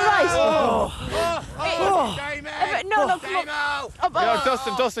you alright? No, come on. Yeah,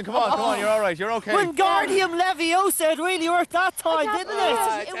 Dustin, come on, you're all right, you're okay. Wingardium Leviosa, it really worked that time, didn't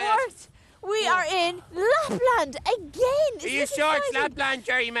it? It worked. We are in Lapland again. Are you sure it's Lapland,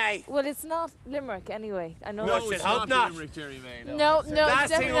 Jerry May? Well, it's not Limerick anyway. I know. No, I should hope not. No, Last it's thing I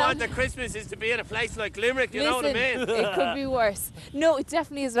definitely want not. at Christmas is to be in a place like Limerick, you know what I mean? It could be worse. No, it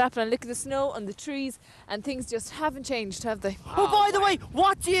definitely is Lapland. Look at the snow and the trees, and things just haven't changed, have they? Oh, by the way,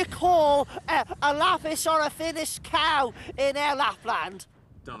 what do you call a Lappish or a Finnish cow in Lapland?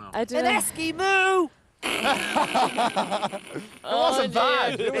 Don't know. I don't An know. Eskimo. It wasn't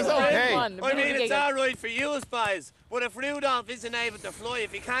bad. It was okay. I mean, it's all right for you, spies, but if Rudolph isn't able to fly,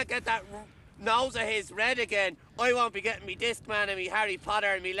 if he can't get that nose of his red again, I won't be getting me Discman and me Harry Potter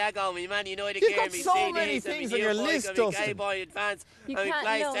and me Lego and me Man United You've gear got and me so CDs many and things me on your new bike list, and me Dustin. Game Boy Advance You and me can't-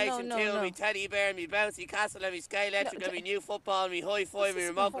 PlayStation no, 2 no. and me teddy bear and me bouncy castle and me scale electric and me new football and me hi-fi and me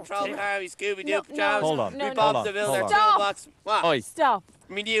remote control car and me Scooby-Doo pajamas, Hold on, me hold Bob on, the Builder hold on. toolbox. What? Oi. Stop.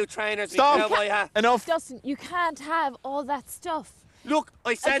 Me new trainers, me Stop. cowboy hat. Enough. Dustin, you can't have all that stuff. Look,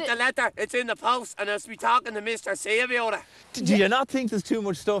 I sent did- the letter. It's in the post, and I'll be talking to Mr. C about it. Do you not think there's too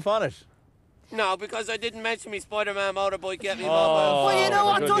much stuff on it? No, because I didn't mention me Spider-Man motorbike get me Oh. mobile. Well, you know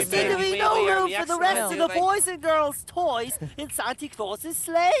what, good Dustin? idea. There'll be no room for the rest of the Mate. boys and girls' toys in Santa Claus's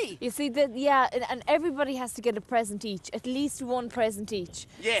sleigh. You see, and everybody has to get a present each. At least one present each.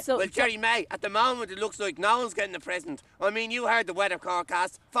 Yeah, So well, Jerry May, at the moment it looks like no one's getting a present. I mean, you heard the weather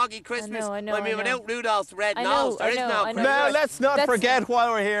forecast. Foggy Christmas. I know, I mean, I know. without Rudolph's red I know, nose, there I is know, no I know. Christmas. Now, let's not That's- forget why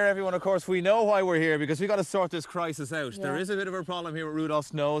we're here, everyone. Of course, we know why we're here because we got to sort this crisis out. There Yeah. is a bit of a problem here with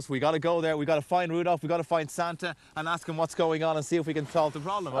Rudolph's nose. We got to go there. We got to find Rudolph. We got to find Santa and ask him what's going on and see if we can solve the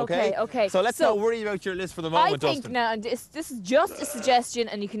problem. Okay. Okay. So let's not worry about your list for the I moment, think Dustin. now, and this is just a suggestion,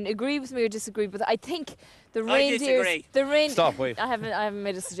 and you can agree with me or disagree. But I think the I reindeers, disagree. Stop, wait. I haven't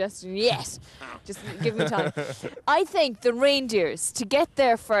made a suggestion yet. Just give me time. I think the reindeers, to get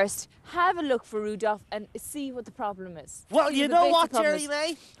there first, have a look for Rudolph and see what the problem is. Well, See you the know basic what, problem Jerry is.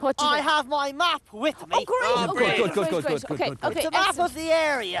 May? What do you I think? have my map with me. Oh, great! Oh, Okay, good, good, great. good. Okay, It's a map excellent. of the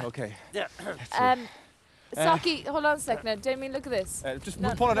area. Okay. Saki, hold on a sec now. Jamie, look at this. Just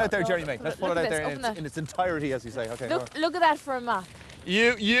No, pull it no, out there, no, Jerry, mate. Let's pull it look out at this, there open that. in its entirety, as we say. Okay. Look at that for a map.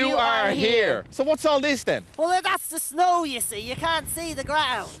 You are here. So what's all this then? Well, that's the snow, you see. You can't see the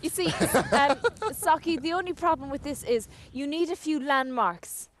ground. You see, Saki, the only problem with this is you need a few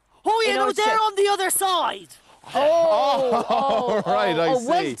landmarks. Oh, you In know, order to- they're on the other side. Right, I well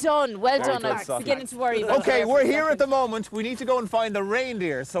see. done, well Very done. good, I was Saki. beginning to worry about Okay, that we're for a here at the second. moment. We need to go and find the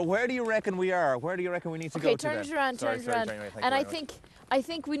reindeer. So where do you reckon we are? Where do you reckon we need to go Okay, to turn then? it around, Sorry, turn it around. Jerry, thank you And very much. I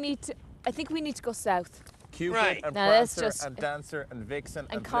think we need to go south. Cupid Right. and Now, that's Prancer just- and Dancer and Vixen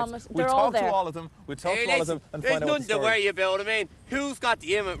and Blitz. Comet, We'll they're all talk to there. all of them. We'll talk Hey, to all of listen, them and there's find out what nothing the to story worry about. I mean, who's got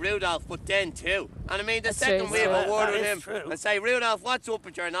the in with Rudolph but then too? And I mean, the That's second true, we have that's a word true. with That him is true. and say, Rudolph, what's up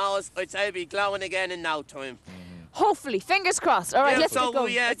with your nose? I'd say I'd be glowing again in no time. Hopefully, fingers crossed. All right, let's so get going.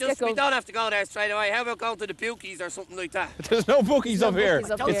 we, Let's get we going. don't have to go there straight away. How about going to the Bookies or something like that? There's no bookies no up here.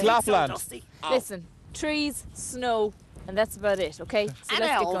 bookies up It's here. Lapland. Dusty. Oh. Listen, trees, snow, and that's about it, okay? So And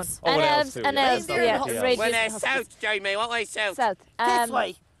let's get going. elves. Oh, and elves too, and yeah. elves, Reindeer yeah. and elves. reindeers Well, and huskies. south, Jeremy. What way south? South. This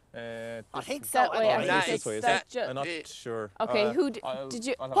way. I think so. That way, I Oh, think nice. This way, is that's it? ju- I'm not sure. Okay, did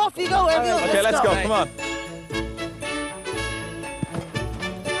you? Off you go, everyone. Okay, let's go. Come on.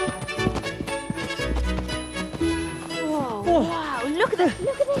 Oh, wow, look at this,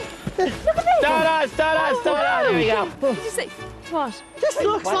 look at this. Look at this. Start on. Here we go. Did you say, what? This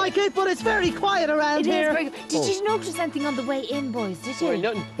looks like it, but it's very quiet around It here. is very good. Did you notice anything on the way in, boys? Did you?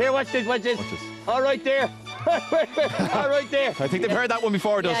 Nothing. Here, watch this. All right there. All right there. I think they've heard that one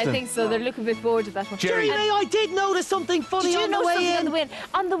before, Yeah, I Dustin. think so. They're looking a bit bored of that one. Jerry. Jeremy, I did notice something funny Did you on the notice way something in. on the way in?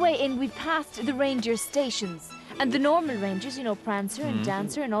 On the way in, we've passed the reindeer stations. And the normal rangers, you know, Prancer and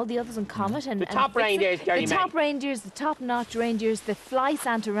Dancer and all the others, and Comet and... The top reindeers, Jerry, The top reindeers, the top-notch reindeers, that fly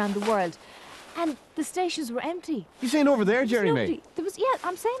Santa around the world. And the stations were empty. You saying over there, Jerry, Nobody. mate? There was, yeah,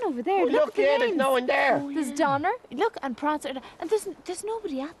 I'm saying over there. Oh, look look, at the yeah, there's names. no one there. There's Donner, look, and Prancer, and there's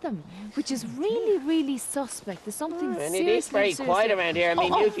nobody at them, which is really, really suspect. There's something And seriously, it is very seriously- quiet around here. I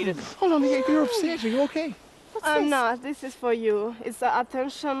mean, usually the... Hold on, you're upset. Are you okay? What's I'm this? not. This is for you. It's the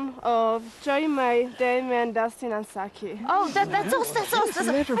attention of Joy, May, Damien, Dustin, and Saki. Oh, that's us, that's us. That's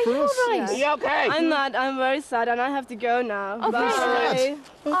letter Are for you us. all right? Are you okay? I'm not. I'm very sad, and I have to go now. Okay. Bye.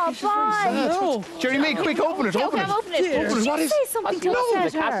 Oh, bye. No. Jerry, mate, quick, open it, Okay, open I'm it. opening it. Open it. Did What you is... say something to No,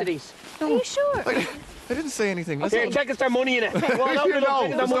 upset the her? Cassidy's. Are you sure? I didn't say anything. Let's Here, check if there's money in it. Well, No,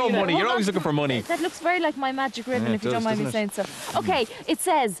 there's no money. You're Hold always on. looking for money. That looks very like my magic ribbon, Yeah, if it you don't does, mind me doesn't saying so. Okay, it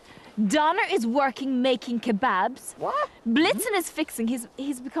says, Donner is working making kebabs. What? Blitzen is fixing.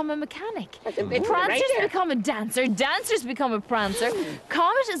 He's become a mechanic. a bit Prancer's right there. become a dancer. Dancer's become a prancer.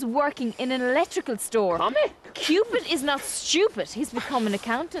 Comet is working in an electrical store. Comet? Cupid is not stupid. He's become an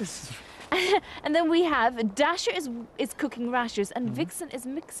accountant. And then we have Dasher is cooking rashers and Vixen is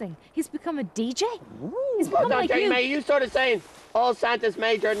mixing. He's become a DJ. He's become Hold on, like Jerry, you. mate, you started saying all Santa's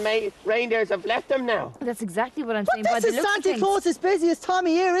major reindeers have left them now. That's exactly what I'm saying. by This the is looks of Santa things. Claus's busiest time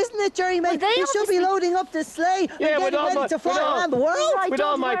of year, isn't it, Jerry, mate? they You should be obviously- loading up the sleigh Yeah, and with getting all ready my- to fly with all- around the world. Right, With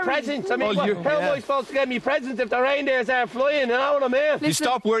all don't my worry. presents, I mean, Oh, you- how am yeah. I supposed to get me presents if the reindeers are flying? You know what I mean? You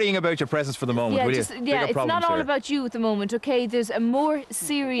stop worrying about your presents for the moment, Yeah, will just, you? yeah, Bigger it's problems not all here. about you at the moment, okay? There's a more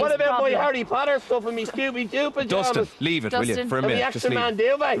serious What about problem. my Harry Potter stuff and me Scooby-Doo pajamas? Dustin, leave it, will you? Dustin. For a And the minute, just Action leave Man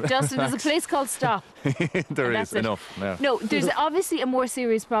duvet? Justin, there's a place called Stop. it. There And is that's it. enough. Yeah. No, there's obviously a more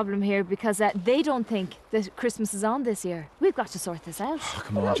serious problem here because they don't think that Christmas is on this year. We've got to sort this out.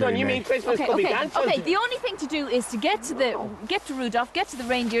 Come on, Hold Jerry, on, you mate. mean Christmas Okay, could be okay, dancing? okay. The only thing to do is to get to Rudolph, get to the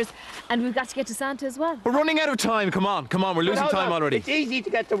reindeers, and we've got to get to Santa as well. We're running out of time. Come on, we're losing Hold time on. already. It's easy to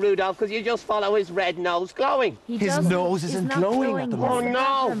get to Rudolph because you just follow his red nose glowing. His nose isn't not glowing at the That's Oh moment.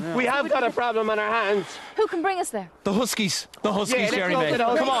 no, we have got a problem on our hands. Who can bring us there? The Huskies, Yeah, let's Jerry, go mate. to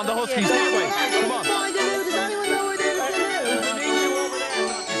the Come on, the Huskies. This way. Come on. Does anyone know where they're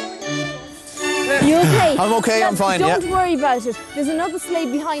You okay? I'm okay, I'm Lads, fine, Don't yeah. worry about it. There's another sleigh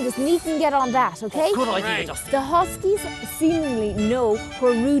behind us, and he can get on that, okay? Good idea, Right. Justin. The Huskies seemingly know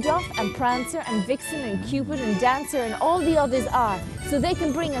where Rudolph and Prancer and Vixen and Cupid and Dancer and all the others are, so they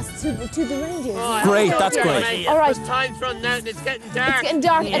can bring us to the reindeers. Great, that's great. Mate, All right. the time's running out and it's getting dark. It's getting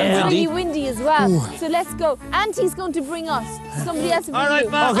dark and it's Windy. really windy as well. So let's go. Auntie's going to bring us. Somebody else will All bring right, you.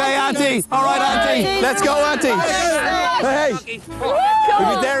 Bob. Okay, Auntie. All right, Auntie. Let's go, Auntie. Hey,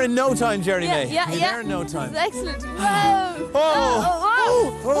 we'll be there in no time, Jerry, Yeah, mate. yeah, We'll be yeah. there in no time. Excellent. Whoa.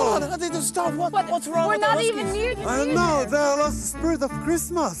 Oh, hold on, Auntie, just stop. What's wrong We're with the not Huskies? even near the I don't know, they lost the spirit of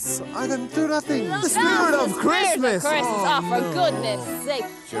Christmas. I can do nothing. The spirit of Christmas. Oh, for goodness sake.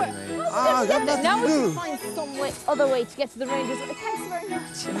 I got nothing Now to we can do. find some other way to get to the reindeers. Thanks very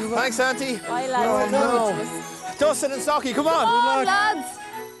much. Thanks, Auntie. Bye, lads. No. Dustin and Socky, come on. Oh, lads.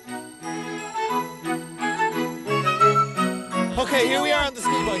 Okay, here we are on the ski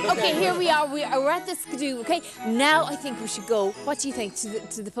bike. Okay, here we are. We're at the skidoo. Okay, now I think we should go. What do you think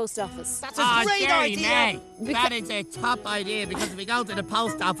to the post office? That's a great idea. That is a top idea because if we go to the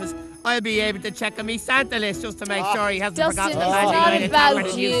post office, I'll be able to check on me Santa list just to make sure he hasn't Dustin, forgotten it's the not landing about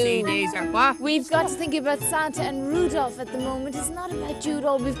with the new you. CDs or what? We've got to think about Santa and Rudolph at the moment. It's not about you at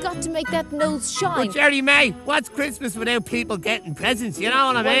all. We've got to make that nose shine. But Jerry May, what's Christmas without people getting presents? You know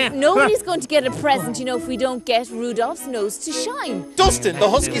what I mean? Nobody's going to get a present, you know, if we don't get Rudolph's nose to shine. Dustin, the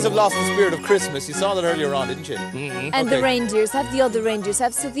Huskies have lost the spirit of Christmas. You saw that earlier on, didn't you? And the reindeers have, the other reindeers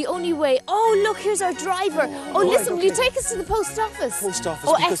have. So the only way. Oh, look, here's our driver. Oh, listen, will you take us to the post office? Post office.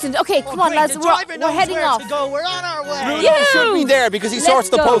 Oh, because excellent. Okay, come on, lads. We're heading off. To go. We're on our way. Rudolph should be there because he Let's sorts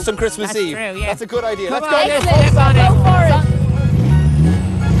the go. post on Christmas That's Eve. true, yeah. That's a good idea. Come Let's on, go. let's Excellent. get on it. Go for it.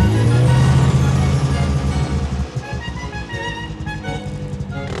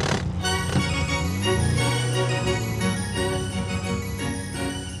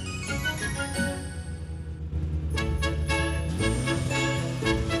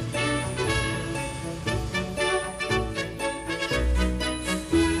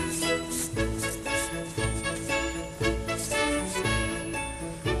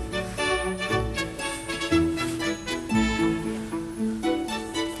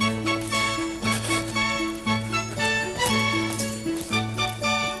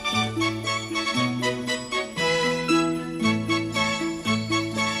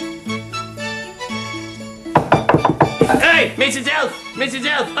 Oi, Mrs.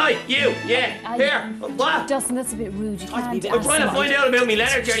 Elf, oi, you, yeah, here, what? Dustin, that's a bit rude. You can't. I'm trying to find out about me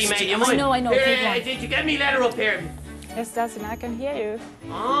letter, Jerry, mate. You mind? I know. Here, Take one. did you get me letter up here? Yes, Dustin, I can hear you.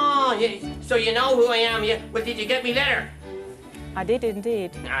 Oh, yeah. So you know who I am, yeah? Well, did you get me letter? I did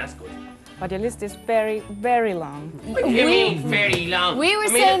indeed. Ah, that's good. But your list is very, very long. What do you mean very long? We were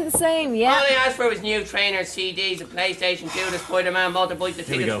saying the same, yeah. All I asked for was new trainers, CDs, a PlayStation 2, the Spider-Man motorbike, the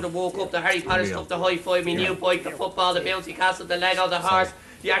tickets for the World Cup, the Harry Potter stuff, the High Five, my new bike, the football, the bouncy castle, the Lego, the horse,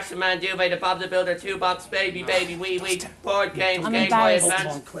 the Action Man Duvet, the Bob the Builder, 2-box, baby, wee, board games, I'm Game Boy embarrassed.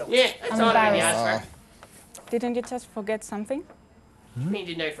 Advance. Yeah, that's all I really asked for. Didn't you just forget something? I mean,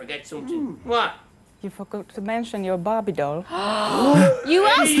 didn't I forget something? What? You forgot to mention your Barbie doll. You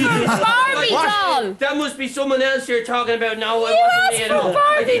asked for a Barbie doll! That must be someone else you're talking about now. You asked for a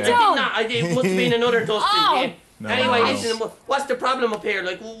Barbie doll! It must have been another Dustin. Oh. Yeah. Anyway, listen, what's the problem up here?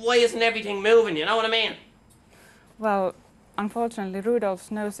 Like, why isn't everything moving? You know what I mean? Well, unfortunately, Rudolph's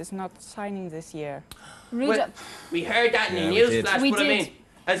nose is not shining this year. Well, we heard that in the news flash, but I mean,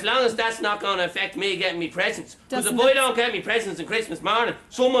 as long as that's not going to affect me getting me presents. Because if I don't get me presents on Christmas morning,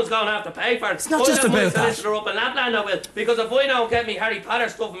 someone's going to have to pay for it. It's not just about that. Solicitor up in Lapland, I will. Because if I don't get me Harry Potter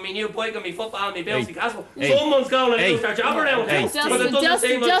stuff and me new bike and me football and me bouncy castle, someone's going to lose their job around here. But it doesn't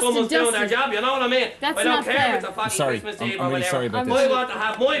seem like someone's doing their job, you know what I mean? I don't care if it's a fucking Christmas Eve or whatever. I want to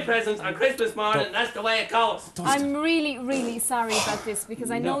have my presents on Christmas morning, and that's the way it goes. I'm really, really sorry about this because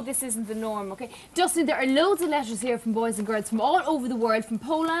I know this isn't the norm, okay? Dustin, there are loads of letters here from boys and girls from all over the world, from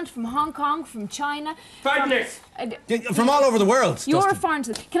Poland, from Hong Kong, from China. Partners! From all over the world. You're a foreign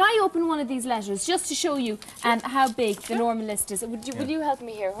to. Can I open one of these letters just to show you how big the normal list is? Would you help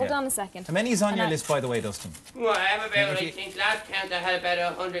me here? Hold on a second. How many is on your list, by the way, Dustin? Well, I have about, I think, last count I had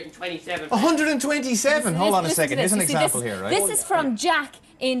about 127. 127? Hold on a second. Here's an example here, right? This is from Jack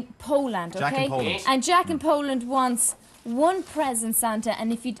in Poland, okay? Jack in Poland. And Jack in Poland wants one present, Santa,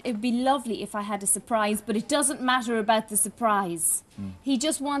 and it'd be lovely if I had a surprise, but it doesn't matter about the surprise. He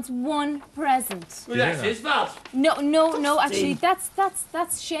just wants one present. Well, that's his fault. No, actually,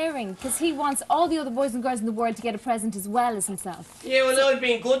 that's sharing, because he wants all the other boys and girls in the world to get a present as well as himself. Yeah, well, I've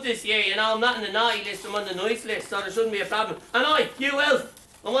been good this year, you know. I'm not in the naughty list, I'm on the nice list, so there shouldn't be a problem. And you Elf,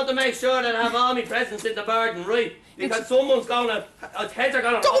 I want to make sure that I have all my presents in the garden, right? Because someone's gonna, heads are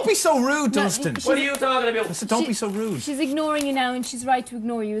gonna... Don't be so rude, Dustin. What are you talking about? I said, don't be so rude. She's ignoring you now, and she's right to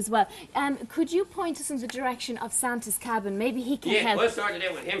ignore you as well. Could you point us in the direction of Santa's cabin? Maybe he can help. Yeah, we'll sort it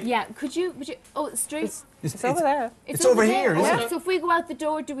out with him. Yeah, would you, oh, straight? It's over there. It's over here, isn't it? So if we go out the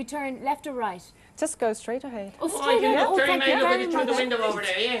door, do we turn left or right? Just go straight ahead. Oh, straight ahead. Oh, thank you very much. Through the window over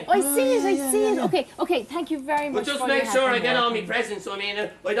there, yeah. Oh, I see it. Okay, thank you very much. But just make sure I get all my presents. I mean,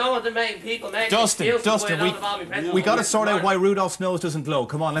 I don't want to make people make Dustin, we got to sort out why Rudolph's nose doesn't glow.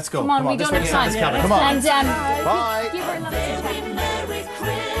 Come on, let's go. Come on, we don't have time. Come on. And bye. give her a lovely Merry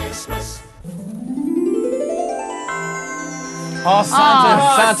Christmas. Oh,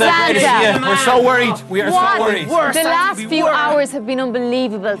 Santa. Santa. We're so worried. We are so worried. The last few hours have been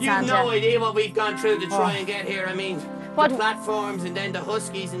unbelievable, You've Santa. no idea what we've gone through to try and get here. I mean, the platforms and then the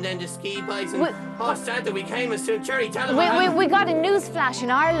Huskies and then the ski bikes and Santa, we came as soon. Cherry, tell him we got a news flash in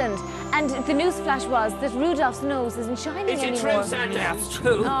Ireland, and the news flash was that Rudolph's nose isn't shining anymore. Is it true, Santa? That's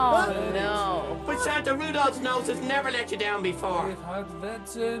true. Oh, no. But Santa, Rudolph's nose has never let you down before. We've had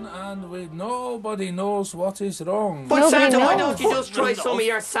vets in and nobody knows what is wrong. But Santa, why don't you just try some of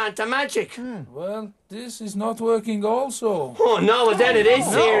your Santa magic? Well, this is not working also. Oh no, then it is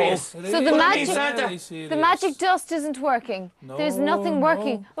serious. So the magic dust isn't working. There's nothing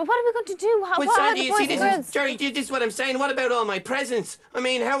working. But what are we going to do? But Santa, you see, Jerry, this is what I'm saying. What about all my presents? I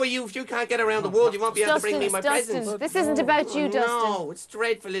mean, how are you? If you can't get around the world, you won't be able to bring me my presents. This isn't about you, Dustin. No, it's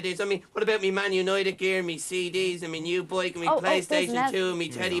dreadful it is. I mean, what about me Man United gear, me CDs, and me new bike, and me PlayStation 2, and me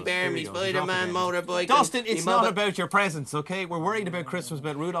teddy bear, and me Spider-Man motorbike? Dustin, it's not about your presents, okay? We're worried about Christmas,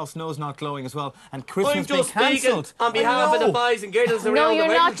 about Rudolph's nose not glowing as well, and Christmas being cancelled. On behalf of the boys and girls around No, the you're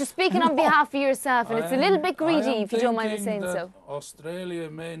world. not. You're speaking on behalf of yourself, and it's a little bit greedy, if you don't mind me saying so. Australia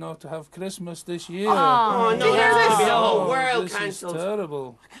may not have Christmas this year. Oh, no, that's going to be the whole world this cancelled. is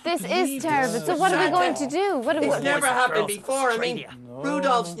terrible. This is terrible. So what are we going to do? It's never happened before. I mean,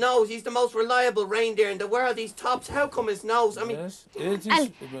 Rudolph's nose, he's the most reliable reindeer in the world. He's tops. How come his nose? I mean, it is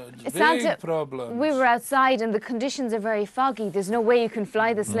a Santa, big problem. we were outside and the conditions are very foggy. There's no way you can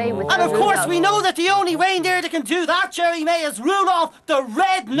fly the sleigh with And of Rudolph. course, we know that the only reindeer that can do that, Cherry May, is Rudolph the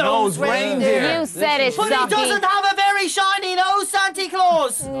red-nosed reindeer. You said it, But he Socky. doesn't have a very shiny nose no Santa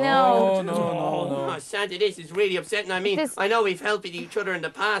Claus! No. Oh, Santa, this is really upsetting. I mean, I know we've helped each other in the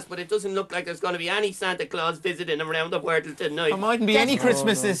past, but it doesn't look like there's going to be any Santa Claus visiting around the world tonight. There mightn't be any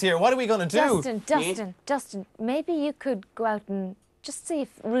Christmas this year. What are we going to do? Justin, maybe you could go out and just see if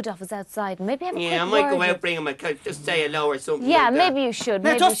Rudolph is outside and maybe have a quick I might go word out, with- bring him a coat, just say hello or something. Yeah, like that. maybe you should.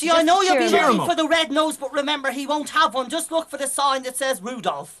 Now, Maybe you Dusty, should I know just you'll be cheer him looking up. for the red nose, but remember, he won't have one. Just look for the sign that says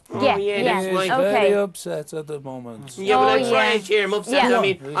Rudolph. Yeah, that's He's right. very upset at the moment. Yeah, well, I'll try and cheer him up. Yeah. I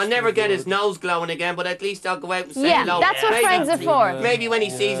mean, I'll never get his nose glowing again, but at least I'll go out and say Yeah, hello. that's what Maybe- friends are for. Maybe when he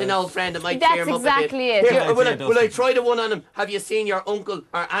sees an old friend, it might That's cheer him up exactly a bit. it. Here, Good idea, will I try the one on him? Have you seen your uncle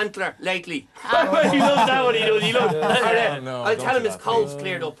or antler lately? he loves that one, he does. He loves I'll tell him his cold's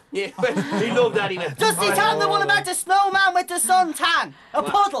cleared up. Yeah, he loved that, he went. Dusty, tell him the one about the snowman with the suntan. A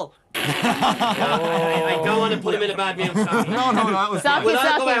puddle. I don't want to put him in a bad mood. No, that was Socky, Well,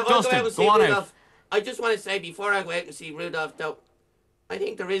 I'll go Socky. out and Justin, see go on out. Rudolph. I just want to say before I go out and see Rudolph, though, I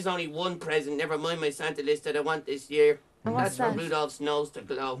think there is only one present, never mind my Santa list, that I want this year. And what's That's for that? Rudolph's nose to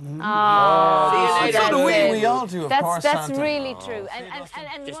glow. Oh, See you later. So do we. that's We all do, of course, That's Santa. really true.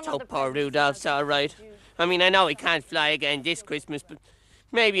 And Just one hope other poor present. Rudolph's all right. I mean, I know he can't fly again this Christmas, but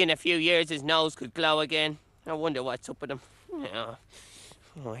maybe in a few years his nose could glow again. I wonder what's up with him.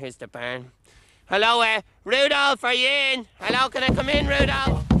 Oh, here's the barn. Hello, Rudolph, are you in? Hello, can I come in,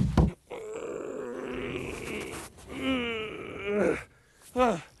 Rudolph?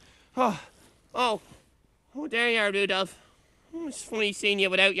 Oh, there you are, Rudolph. It's funny seeing you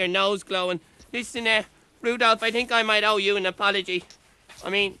without your nose glowing. Listen, Rudolph, I think I might owe you an apology. I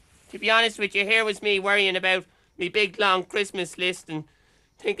mean, to be honest with you, here was me worrying about me big long Christmas list and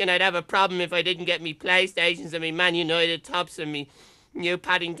thinking I'd have a problem if I didn't get me PlayStations and me Man United tops and me new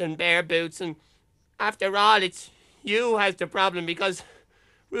Paddington Bear boots. And after all, it's you has the problem because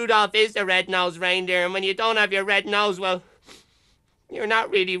Rudolph is the red-nosed reindeer, and when you don't have your red nose, well, you're not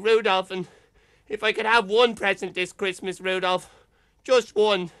really Rudolph. And if I could have one present this Christmas, Rudolph, just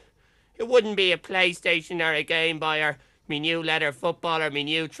one, it wouldn't be a PlayStation or a Game Boy or me new leather football or me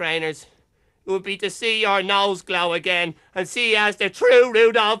new trainers. It would be to see your nose glow again and see you as the true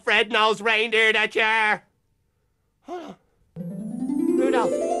Rudolph red-nosed reindeer that you are. Hold on.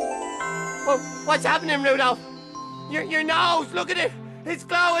 Rudolph. What's happening, Rudolph? Your nose, look at it. It's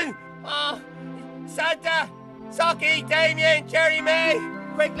glowing. Oh, Santa, Socky, Damien, Jerry May.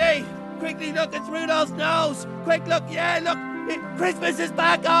 Quickly, look, it's Rudolph's nose. Quick, look, yeah, look. Christmas is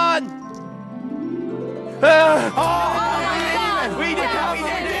back on. We did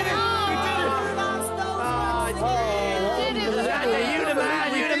it.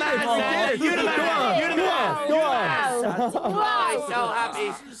 I'm so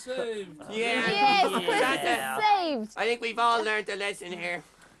happy. Yes, Christmas saved. I think we've all learned a lesson here.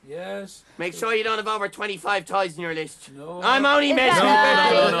 Yes. Make sure you don't have over 25 toys in your list. No. I'm only messing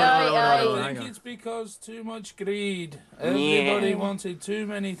I think it's because too much greed. Everybody wanted too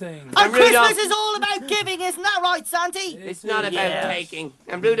many things. And Christmas is all about giving, isn't that right, Santy? It's not about taking.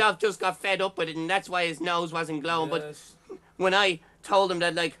 And Rudolph just got fed up with it, and that's why his nose wasn't glowing. But when I told him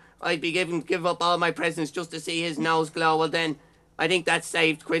that, like, I'd be give up all my presents just to see his nose glow, well then, I think that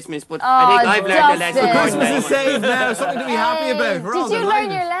saved Christmas. But I think I've learned a lesson. Christmas is saved now. Something to be happy about. We're all Did you learn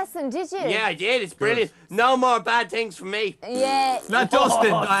delighted. your lesson, did you? Yeah, I did. It's brilliant. No more bad things from me. Yeah. Now,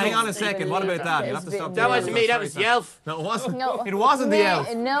 Dustin, hang on a second. What about that? You'll have to stop. That wasn't me, that was the elf. No, it wasn't. No. It wasn't the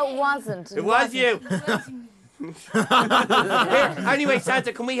elf. No, it wasn't. It was you. Here, anyway,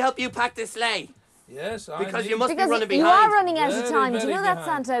 Santa, can we help you pack the sleigh? Yes, Because you must be Because running you behind. are running out of Very, time. Do you very know that,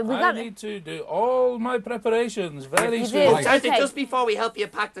 behind. Santa? We I got. need to do all my preparations very You soon. do. Santa, Okay. just before we help you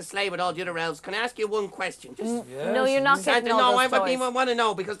pack the sleigh with all the other elves, can I ask you one question? Just No, you're not Santa, getting all no, those I toys. want to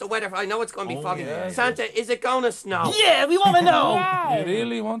know because the weather, I know it's going to be foggy. yes. Santa, is it going to snow? Yeah, we want to know. You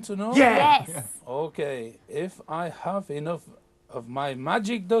really want to know? Yeah. Yes. Okay, if I have enough of my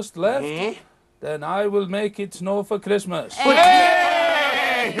magic dust left, then I will make it snow for Christmas.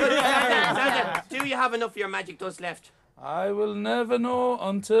 Santa, do you have enough of your magic dust left? I will never know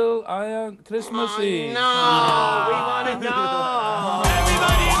until I am Christmas Eve. No, we want to know.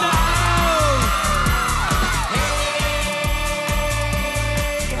 Everybody knows.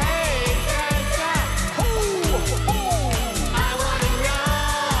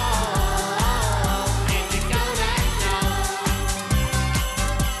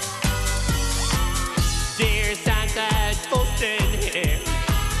 Dear Santa, it's busting here.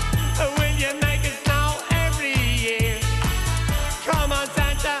 Will you make it snow every year? Come on,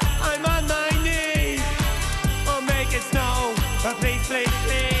 Santa, I'm on my knees. Oh, make it snow, please, please,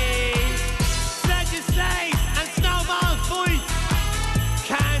 please. Sledges, sleighs, and snowballs fight.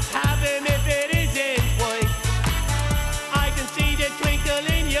 Can't have him if it isn't white. I can see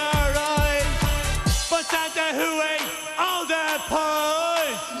who ate all the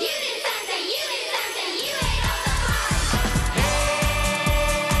pies? You did something, you did something, you ate all the pies.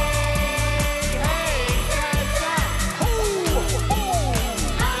 Hey, Santa, I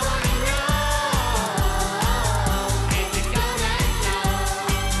wanna know, is it gonna snow?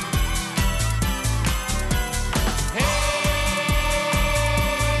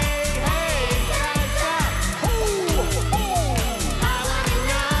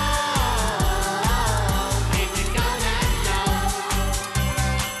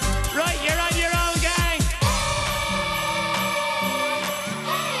 Right, you're on your own, gang.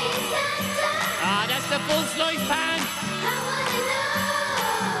 Ah, that's the full slice pan.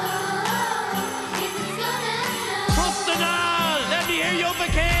 Trust and all. Let me hear you up a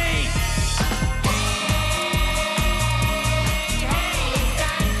key.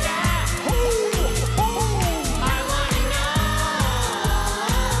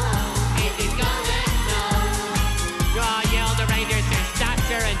 Oh, yeah, all the reindeers. There's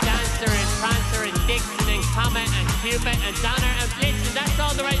Dasher and Dancer and Prancer and Vixen and Comet and Cupid and Donner and Blitzen. That's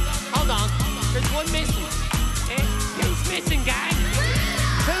all the right. Hold on. There's one missing. Who's missing, gang?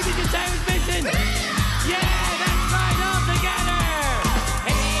 Who did you say was missing? Yeah, that's right, all together.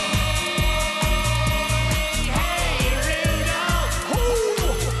 Hey, Rudolph.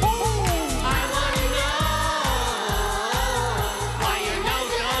 I wanna know why your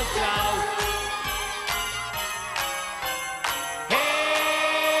nose goes slow.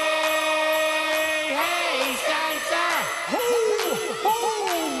 Hey, Santa!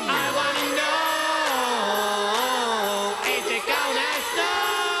 I wanna know, is it gonna snow?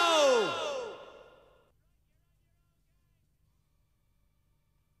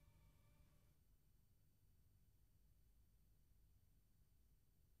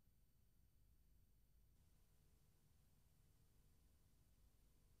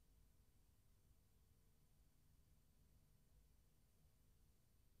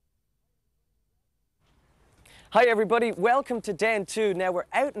 Hi everybody, welcome to Den 2. Now we're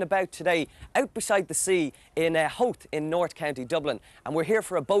out and about today, out beside the sea in Howth in North County Dublin, and we're here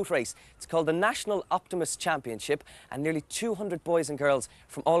for a boat race. It's called the National Optimist Championship, and nearly 200 boys and girls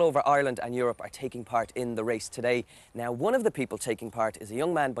from all over Ireland and Europe are taking part in the race today. Now one of the people taking part is a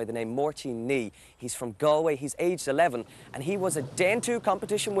young man by the name Mortin Nee. He's from Galway, he's aged 11, and he was a Den 2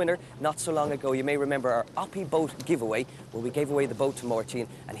 competition winner not so long ago. You may remember our Oppie boat giveaway, where we gave away the boat to Mortin,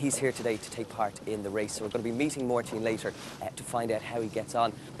 and he's here today to take part in the race. So we're going to be meeting Mortin later to find out how he gets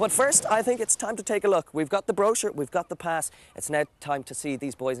on. But first, I think it's time to take a look. We've got the brochure, we've got the pass. It's now time to see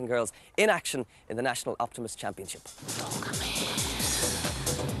these boys and girls in action in the National Optimist Championship.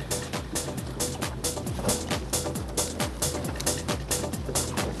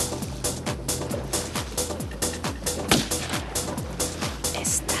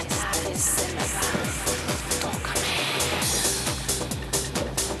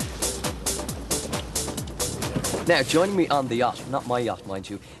 Now, joining me on the yacht, not my yacht, mind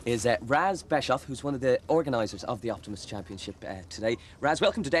you, is Raz Beshoff, who's one of the organisers of the Optimist Championship today. Raz,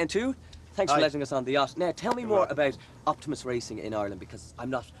 welcome to Den 2. Thanks for letting us on the yacht. Now, tell me more about Optimist racing in Ireland, because I'm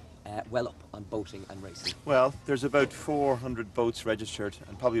not well up on boating and racing. Well, there's about 400 boats registered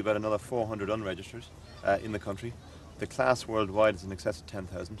and probably about another 400 unregistered in the country. The class worldwide is in excess of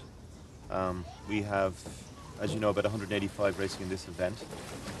 10,000. We have, as you know, about 185 racing in this event.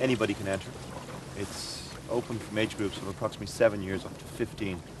 Anybody can enter. It's open from age groups of approximately 7 years up to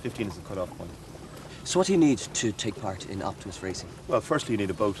 15. 15 is the cut-off point. So what do you need to take part in Optimist racing? Well, firstly, you need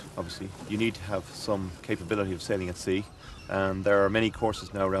a boat, obviously. You need to have some capability of sailing at sea. And there are many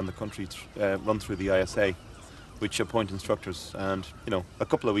courses now around the country run through the ISA, which appoint instructors. And, you know, a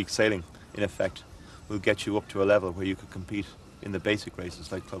couple of weeks sailing, in effect, will get you up to a level where you could compete in the basic races,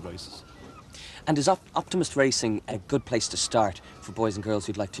 like club races. And is Optimist racing a good place to start for boys and girls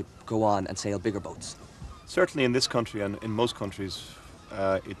who'd like to go on and sail bigger boats? Certainly in this country and in most countries,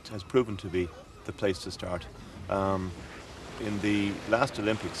 it has proven to be the place to start. In the last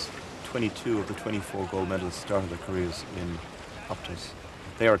Olympics, 22 of the 24 gold medalists started their careers in Optimist.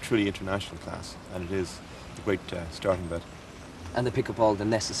 They are a truly international class, and it is a great starting bed. And they pick up all the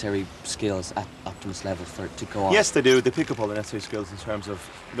necessary skills at Optimist level to go on? Yes, they do. They pick up all the necessary skills in terms of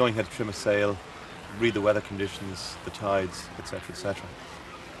knowing how to trim a sail, read the weather conditions, the tides, etc., etc.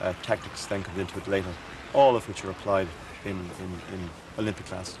 Tactics then comes into it later, all of which are applied in Olympic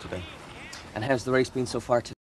classes today. And how's the race been so far today?